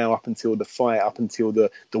from now up until the fight, up until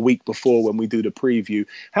the week before when we do the preview.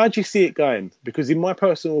 How do you see it going? Because in my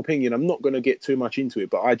personal opinion, I'm not going to get too much into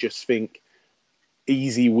it, but I just think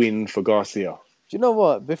easy win for Garcia. Do you know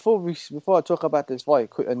what? Before I talk about this fight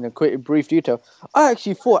in a quick brief detail, I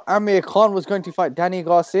actually thought Amir Khan was going to fight Danny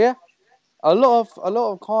Garcia. A lot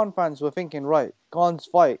of Khan fans were thinking, right, Khan's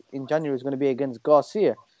fight in January is going to be against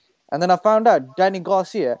Garcia, and then I found out Danny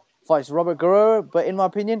Garcia fights Robert Guerrero. But in my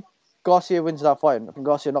opinion, Garcia wins that fight. I think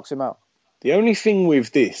Garcia knocks him out. The only thing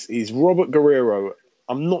with this is Robert Guerrero.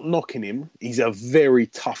 I'm not knocking him. He's a very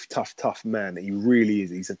tough man. He really is.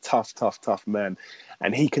 He's a tough man.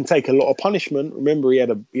 And he can take a lot of punishment. Remember, he had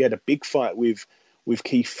a big fight with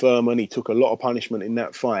Keith Thurman. He took a lot of punishment in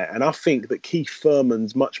that fight. And I think that Keith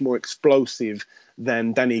Thurman's much more explosive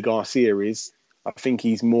than Danny Garcia is. I think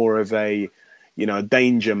he's more of a,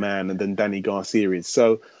 danger man than Danny Garcia is.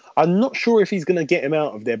 So I'm not sure if he's going to get him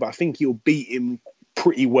out of there, but I think he'll beat him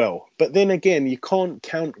pretty well. But then again, you can't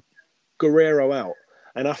count Guerrero out.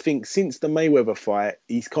 And I think since the Mayweather fight,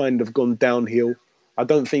 he's kind of gone downhill. I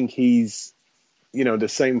don't think he's, the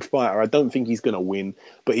same fighter. I don't think he's going to win,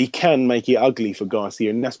 but he can make it ugly for Garcia.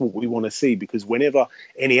 And that's what we want to see, because whenever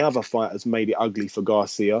any other fighters made it ugly for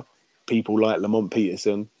Garcia, people like Lamont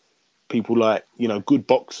Peterson, people like, good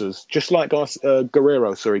boxers, just like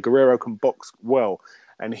Guerrero. Guerrero can box well,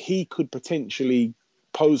 and he could potentially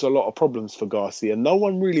pose a lot of problems for Garcia. No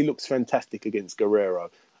one really looks fantastic against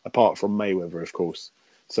Guerrero, apart from Mayweather, of course.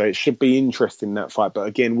 So it should be interesting, that fight. But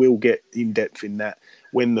again, we'll get in depth in that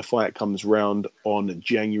when the fight comes round on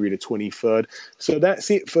January the 23rd. So that's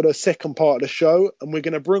it for the second part of the show. And we're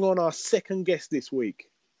going to bring on our second guest this week.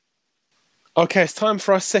 Okay, it's time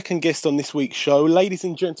for our second guest on this week's show. Ladies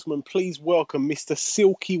and gentlemen, please welcome Mr.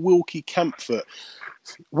 Silky Wilkie Campfort.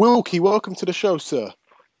 Wilkie, welcome to the show, sir.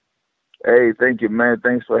 Hey, thank you, man.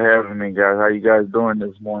 Thanks for having me, guys. How you guys doing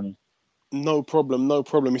this morning? No problem.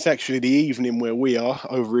 It's actually the evening where we are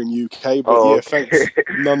over in UK, but thanks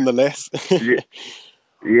nonetheless. Yeah,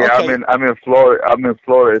 Okay. I'm in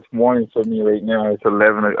Florida. It's morning for me right now. It's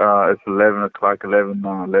 11 o'clock,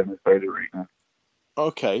 11:30 right now.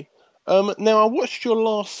 Okay. Now I watched your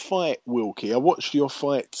last fight, Wilkie. I watched your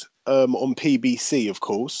fight on PBC, of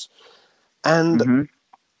course, and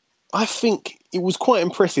I think it was quite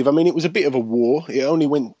impressive. I mean, it was a bit of a war. It only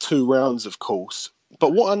went 2 rounds, of course.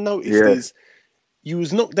 But what I noticed is you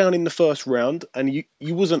was knocked down in the first round and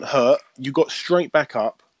you wasn't hurt. You got straight back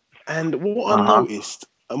up. And what I noticed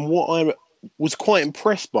and what I was quite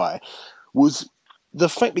impressed by was the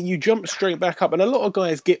fact that you jumped straight back up. And a lot of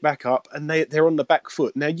guys get back up and they're on the back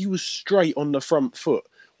foot. Now, you was straight on the front foot,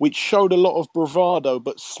 which showed a lot of bravado,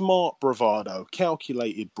 but smart bravado,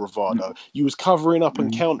 calculated bravado. You was covering up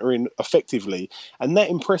and countering effectively. And that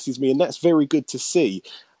impresses me, and that's very good to see.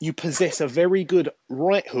 You possess a very good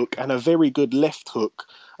right hook and a very good left hook.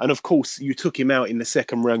 And of course, you took him out in the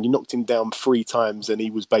second round. You knocked him down 3 times and he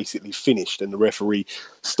was basically finished and the referee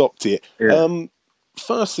stopped it. Yeah.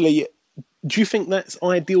 Firstly, do you think that's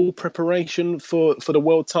ideal preparation for the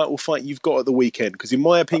world title fight you've got at the weekend? Because in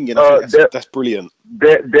my opinion, I think that's brilliant.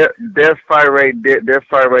 That fight right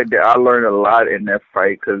there, I learned a lot in that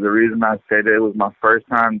fight, because the reason I said it was my first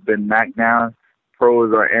time been knocked down.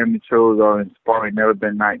 Pros or amateurs or in sparring, never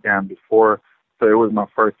been knocked down before, so it was my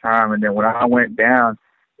first time. And then when I went down,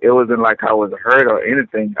 it wasn't like I was hurt or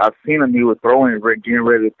anything. I've seen him; he was getting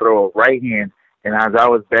ready to throw a right hand, And as I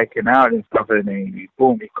was backing out and stuff, and then he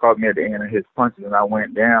caught me at the end of his punches, and I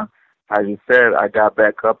went down. As you said, I got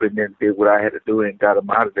back up and then did what I had to do and got him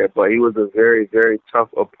out of there. But he was a very, very tough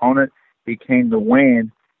opponent. He came to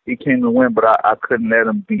win, but I couldn't let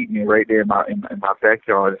him beat me right there in my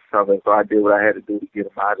backyard and stuff. And so I did what I had to do to get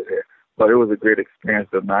him out of there. But it was a great experience,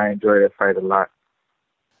 and I enjoyed that fight a lot.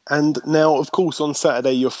 And now, of course, on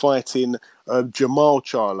Saturday you're fighting Jermall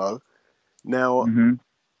Charlo. Now,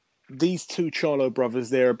 these two Charlo brothers,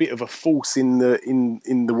 they're a bit of a force in the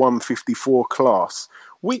 154 class.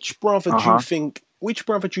 Which brother do you think? Which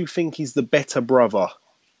brother do you think is the better brother?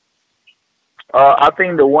 I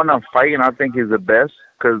think the one I'm fighting, I think is the best,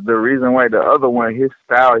 because the reason why the other one, his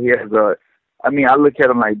style, he has I look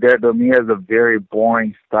at him like that, though. He has a very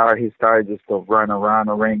boring style. He started just to run around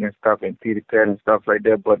the ring and stuff and Peter Pat and stuff like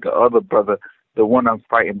that. But the other brother, the one I'm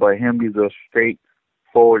fighting, but him, he's a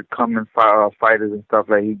straightforward coming fighters and stuff.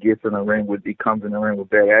 Like, he gets in the ring he comes in the ring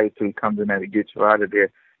with bad attitude. He comes in there to get you out of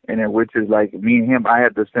there. And then, which is like me and him, I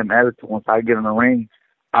have the same attitude. Once I get in the ring,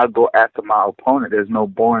 I go after my opponent. There's no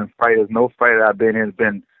boring fight. There's no fight I've been in has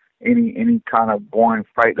been any kind of boring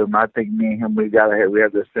fight. I think me and him, we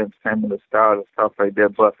have the same similar style and stuff like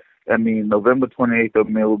that. But I mean, November 28th,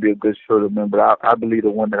 will be a good show to me. But I believe the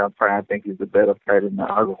one that I'm fighting, I think, is the better fighter than the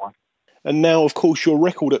other one. And now, of course, your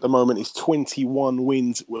record at the moment is 21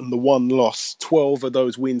 wins and the 1 loss. 12 of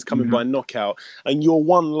those wins coming by knockout, and your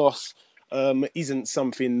 1 loss isn't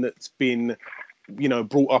something that's been,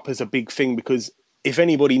 brought up as a big thing, because if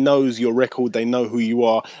anybody knows your record, they know who you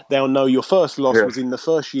are. They'll know your first loss was in the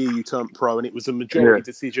first year you turned pro, and it was a majority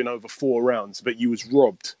decision over 4 rounds, but you was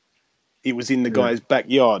robbed. It was in the guy's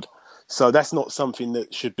backyard. So that's not something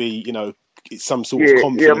that should be, it's some sort of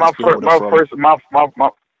confidence.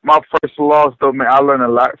 My first loss, though, man, I learned a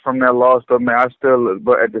lot from that loss, though, man.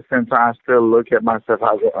 But at the same time, I still look at myself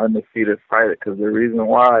as an undefeated fighter, because the reason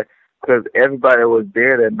why, because everybody was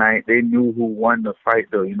there that night, they knew who won the fight,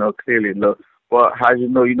 though, clearly. Look, but how you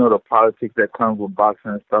know, the politics that comes with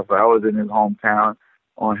boxing and stuff. I was in his hometown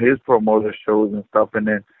on his promoter shows and stuff, and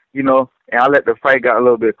then, and I let the fight get a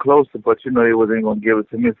little bit closer, but, they wasn't going to give it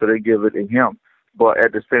to me, so they give it to him. But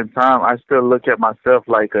at the same time, I still look at myself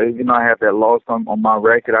like, even though I have that loss on my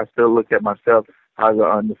record, I still look at myself as an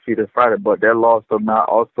undefeated fighter. But that loss, though, I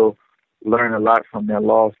also learned a lot from that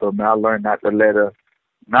loss. So I learned not to let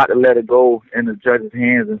it go in the judges'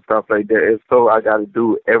 hands and stuff like that. It's so I got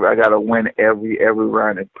to win every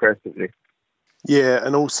round impressively. Yeah,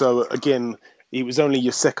 and also, again, it was only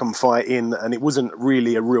your second fight in, and it wasn't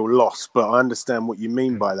really a real loss, but I understand what you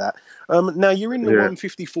mean by that. Now, you're in the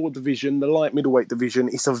 154 division, the light middleweight division.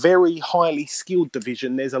 It's a very highly skilled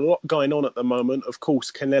division. There's a lot going on at the moment. Of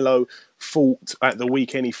course, Canelo fought at the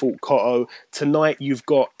weekend. He fought Cotto. Tonight, you've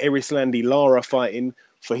got Erislandy Lara fighting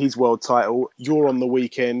for his world title. You're on the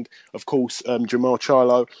weekend. Of course, Jermall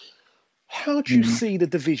Charlo. How do you see the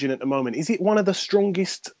division at the moment? Is it one of the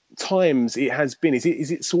strongest times it has been? Is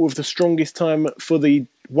it sort of the strongest time for the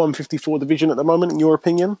 154 division at the moment, in your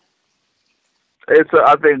opinion?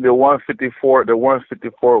 I think the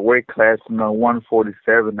 154 weight class and the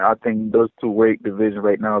 147. I think those two weight divisions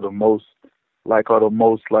right now are those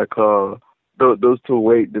two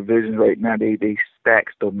weight divisions right now. They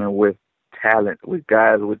stack them with talent, with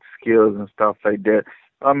guys with skills and stuff like that.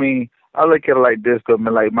 I mean, I look at it like this, though,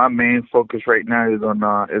 man. Like, my main focus right now is on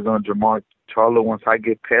Jermall Charlo. Once I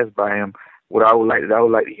get passed by him, I would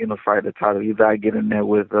like to unify the title. Either I get in there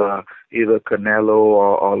with either Canelo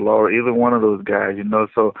or Lara, either one of those guys,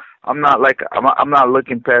 So I'm not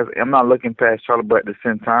looking past Charlo, but at the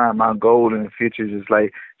same time, my goal in the future is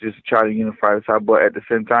just to try to unify the title. But at the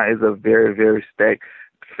same time, it's a very, very stacked,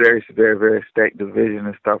 very, very, very stacked division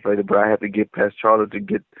and stuff like that. But I have to get past Charlo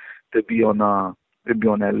to be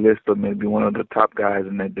on that list, or maybe one of the top guys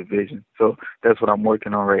in that division. So that's what I'm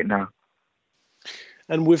working on right now.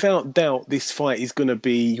 And without doubt, this fight is going to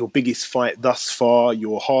be your biggest fight thus far,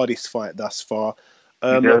 your hardest fight thus far.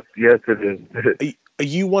 Yes, it is. Are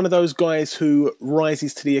you one of those guys who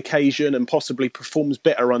rises to the occasion and possibly performs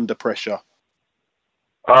better under pressure?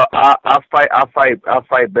 I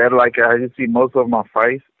fight better. Like, you see, most of my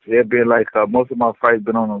fights, they've been most of my fights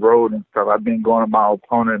been on the road and stuff. I've been going to my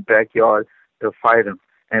opponent's backyard to fight him,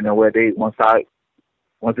 and then once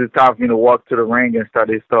it's time for me to walk to the ring and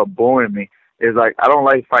they start booing me. It's like, I don't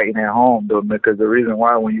like fighting at home, though, because the reason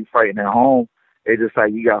why, when you fighting at home, it's just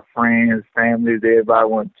like you got friends, families, everybody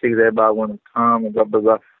want to come and blah blah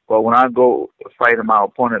blah. But when I go fight in my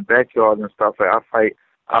opponent's backyard and stuff, I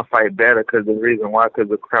fight better, because the reason why,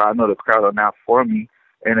 because I know the crowd are not for me,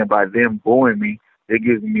 and then by them booing me, it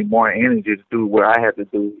gives me more energy to do what I have to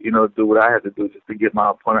do, do what I have to do just to get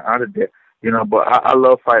my opponent out of there. you know. But I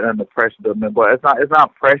love fighting under pressure, though, man. But it's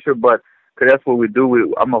not pressure, but cause that's what we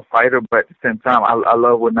do. I'm a fighter, but at the same time, I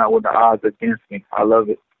love when the odds are against me. I love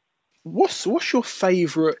it. What's your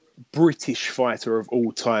favourite British fighter of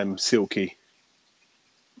all time, Silky?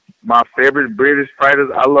 My favorite British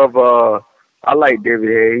fighters, I like David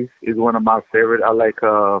Hayes. He's one of my favorite. I like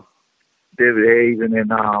David Hayes, and then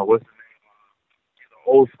what's his name?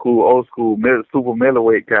 Old school super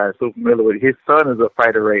middleweight guy. Super middleweight. His son is a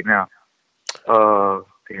fighter right now.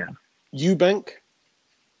 Yeah. Eubank?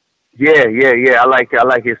 Yeah. I like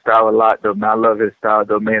his style a lot, though, man. I love his style,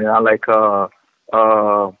 though, man. And I like what's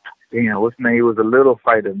his name? He was a little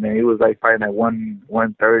fighter, man. He was like fighting at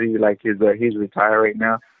 130. Like he's retired right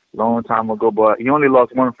now. Long time ago, but he only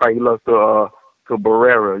lost one fight. He lost to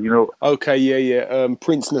Barrera, you know. Okay, yeah.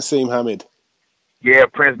 Prince Nassim Hamid. Yeah,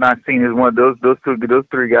 Prince Nassim is one of those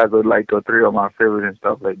three guys are like three of my favorites and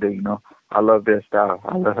stuff like that. You know, I love their style.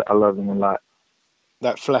 I love them a lot.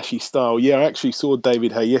 That flashy style. Yeah, I actually saw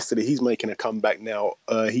David Hay yesterday. He's making a comeback now.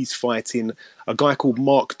 He's fighting a guy called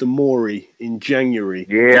Mark Demori in January.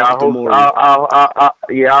 Yeah, I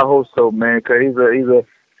hope so, man. Cause he's a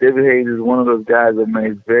David Hayes is one of those guys that, man,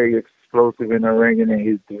 he's very explosive in the ring, and then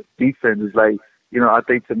his defense is like, you know, I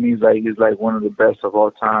think to me he's like one of the best of all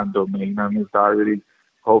time, though, man. You know what I mean? So I really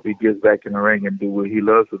hope he gets back in the ring and do what he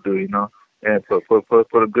loves to do, you know, and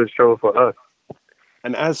put a good show for us.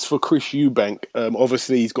 And as for Chris Eubank,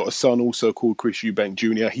 obviously he's got a son also called Chris Eubank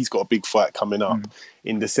Jr. He's got a big fight coming up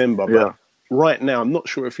in December. But right now, I'm not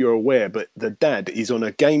sure if you're aware, but the dad is on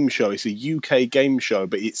a game show. It's a UK game show,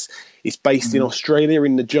 but it's based in Australia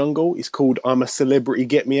in the jungle. It's called I'm a Celebrity,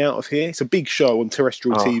 Get Me Out of Here. It's a big show on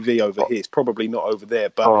terrestrial TV over here. It's probably not over there,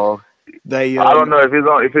 but they. I don't know if it's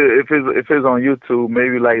on YouTube.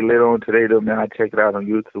 Maybe like later on today, though, man, I check it out on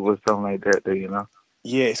YouTube or something like that. Though, you know.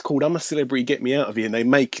 Yeah, it's called I'm a Celebrity, Get Me Out of Here. And they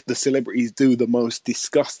make the celebrities do the most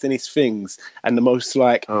disgustingest things and the most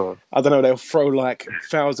I don't know, they'll throw like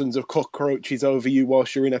thousands of cockroaches over you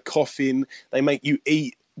whilst you're in a coffin. They make you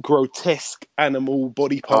eat grotesque animal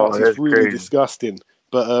body parts. It's really crazy. Disgusting.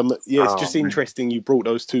 But it's just interesting you brought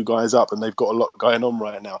those two guys up and they've got a lot going on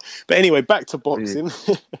right now. But anyway, back to boxing.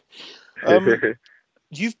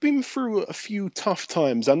 You've been through a few tough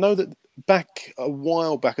times. I know that a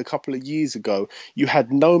couple of years ago, you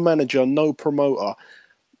had no manager, no promoter.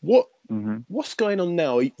 What's going on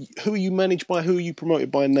now? Who are you managed by? Who are you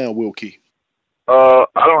promoted by now, Wilkie? I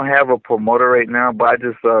don't have a promoter right now, but I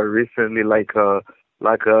just recently, last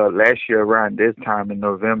year around this time in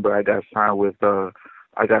November, I got signed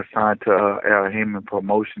to Heyman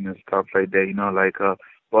Promotion and stuff like that. You know,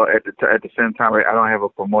 well, at the same time, I don't have a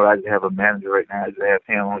promoter. I just have a manager right now. I just have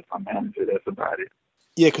him as my manager. That's about it.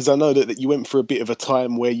 Yeah, because I know that you went through a bit of a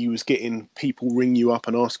time where you was getting people ring you up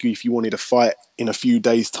and ask you if you wanted to fight in a few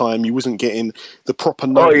days' time. You wasn't getting the proper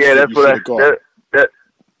notice. Oh yeah, that's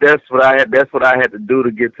what I had to do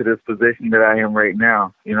to get to this position that I am right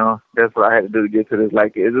now. You know, that's what I had to do to get to this.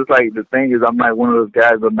 Like, it's just like the thing is, I'm like one of those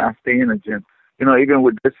guys that not staying in the gym. You know, even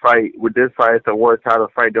with this fight, it's a world title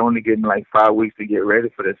fight. They're only getting like 5 weeks to get ready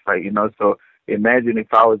for this fight. You know, so imagine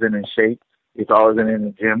if I was in shape, if I wasn't in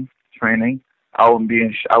the gym training. I wouldn't be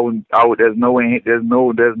in. There's no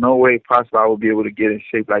way possible I would be able to get in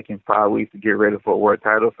shape like in 5 weeks to get ready for a world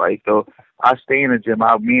title fight. So I stay in the gym.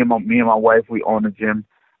 Me and my wife, we own a gym.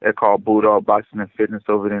 They're called Bulldog Boxing and Fitness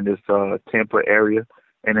over in this Tampa area,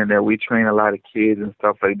 and then there we train a lot of kids and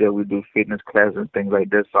stuff like that. We do fitness classes and things like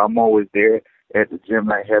that. So I'm always there at the gym,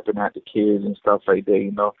 like helping out the kids and stuff like that,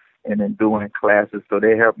 you know, and then doing classes. So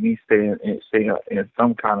they help me stay in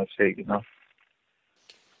some kind of shape, you know.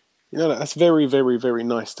 You know, that's very, very, very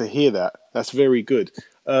nice to hear that. That's very good.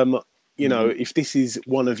 You know, if this is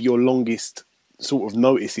one of your longest sort of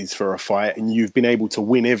notices for a fight and you've been able to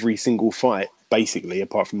win every single fight, basically,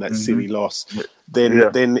 apart from that silly loss,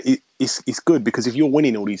 then it's good, because if you're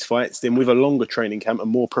winning all these fights, then with a longer training camp and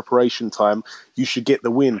more preparation time, you should get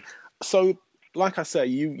the win. So, like I say,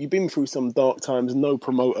 you've been through some dark times, no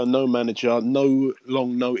promoter, no manager, no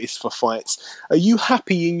long notice for fights. Are you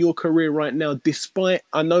happy in your career right now, despite,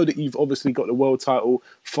 I know that you've obviously got the world title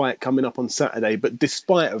fight coming up on Saturday, but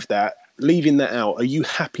despite of that, leaving that out, are you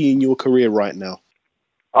happy in your career right now?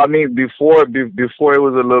 I mean, before it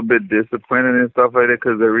was a little bit disappointing and stuff like that,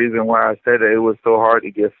 because the reason why I said it was so hard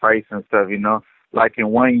to get fights and stuff, you know, like in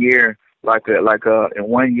 1 year, I would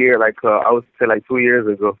say like 2 years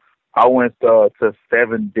ago, I went to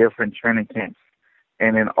 7 different training camps,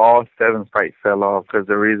 and then all 7 fights fell off. Because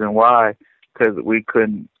the reason why, because I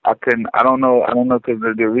don't know, because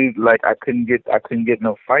the reason, like, I couldn't get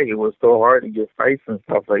no fight. It was so hard to get fights and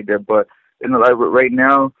stuff like that. But you know, like right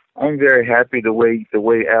now, I'm very happy the way Al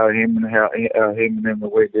Heyman the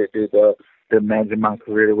way they did the managing my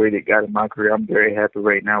career, the way they got in my career. I'm very happy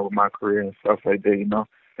right now with my career and stuff like that. You know,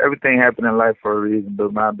 everything happened in life for a reason,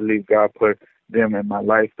 but I believe God put them in my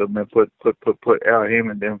life. So man, put Al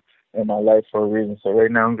Heyman them in my life for a reason. So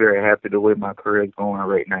right now I'm very happy the way my career is going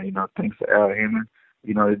right now. You know, thanks to Al Heyman.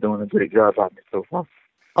 You know, they're doing a great job on me so far.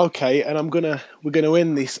 Okay, and we're gonna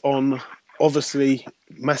end this on, obviously,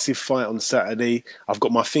 massive fight on Saturday. I've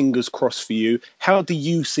got my fingers crossed for you. How do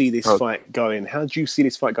you see this fight going? How do you see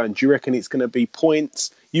this fight going? Do you reckon it's going to be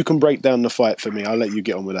points? You can break down the fight for me. I'll let you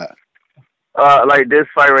get on with that. Like this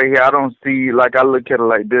fight right here, I don't see, like I look at it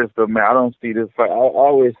like this, though, man. I don't see this fight. I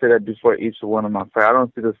always say that before each one of my fights. I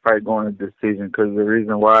don't see this fight going to decision because the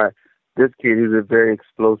reason why, this kid, he's a very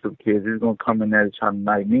explosive kid. He's going to come in there trying to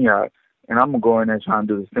knock me out. And I'm going to go in there trying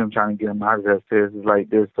to do the same, trying to get him out of that series. It's like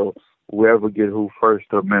this, so whoever get who first,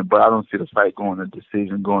 man. But I don't see the fight going to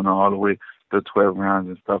decision, going on all the way to 12 rounds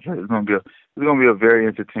and stuff. It's going to be a very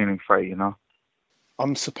entertaining fight, you know.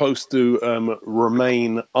 I'm supposed to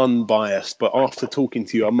remain unbiased, but after talking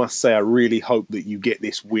to you, I must say I really hope that you get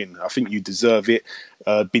this win. I think you deserve it.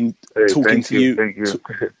 Talking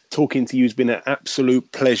to you has been an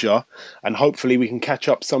absolute pleasure, and hopefully we can catch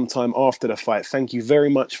up sometime after the fight. Thank you very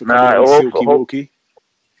much for coming on, Silky Wilkie.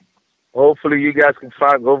 Hopefully you guys can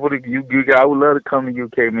fight. Hopefully you guys, I would love to come to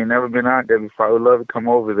UK, man. Never been out there before. I would love to come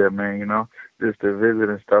over there, man, you know, just to visit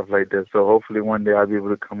and stuff like that. So hopefully one day I'll be able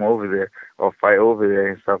to come over there or fight over there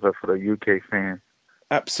and stuff like for the UK fans.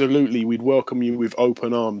 Absolutely. We'd welcome you with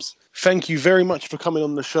open arms. Thank you very much for coming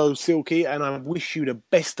on the show, Silky, and I wish you the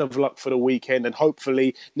best of luck for the weekend, and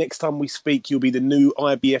hopefully next time we speak, you'll be the new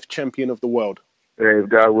IBF champion of the world. Hey,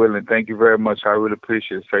 God willing. Thank you very much. I really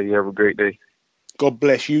appreciate it, sir. You have a great day. God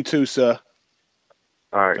bless you too, sir.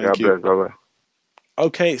 All right, God bless. Bye-bye.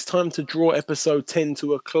 Okay, it's time to draw episode 10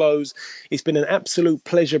 to a close. It's been an absolute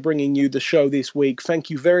pleasure bringing you the show this week.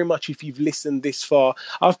 Thank you very much if you've listened this far.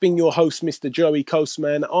 I've been your host, Mr. Joey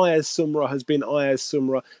Coastman. Ayaz Sumra has been Ayaz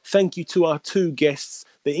Sumra. Thank you to our two guests,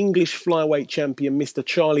 the English flyweight champion, Mr.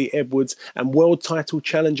 Charlie Edwards, and world title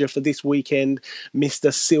challenger for this weekend,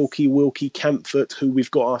 Mr. Silky Wilkie Kampfert, who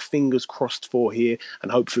we've got our fingers crossed for here,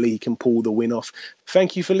 and hopefully he can pull the win off.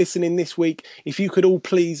 Thank you for listening this week. If you could all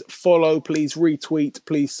please follow, please retweet,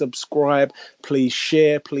 please subscribe, please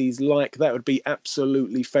share, please like, that would be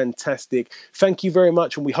absolutely fantastic. Thank you very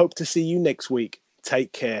much, and we hope to see you next week.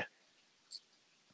 Take care.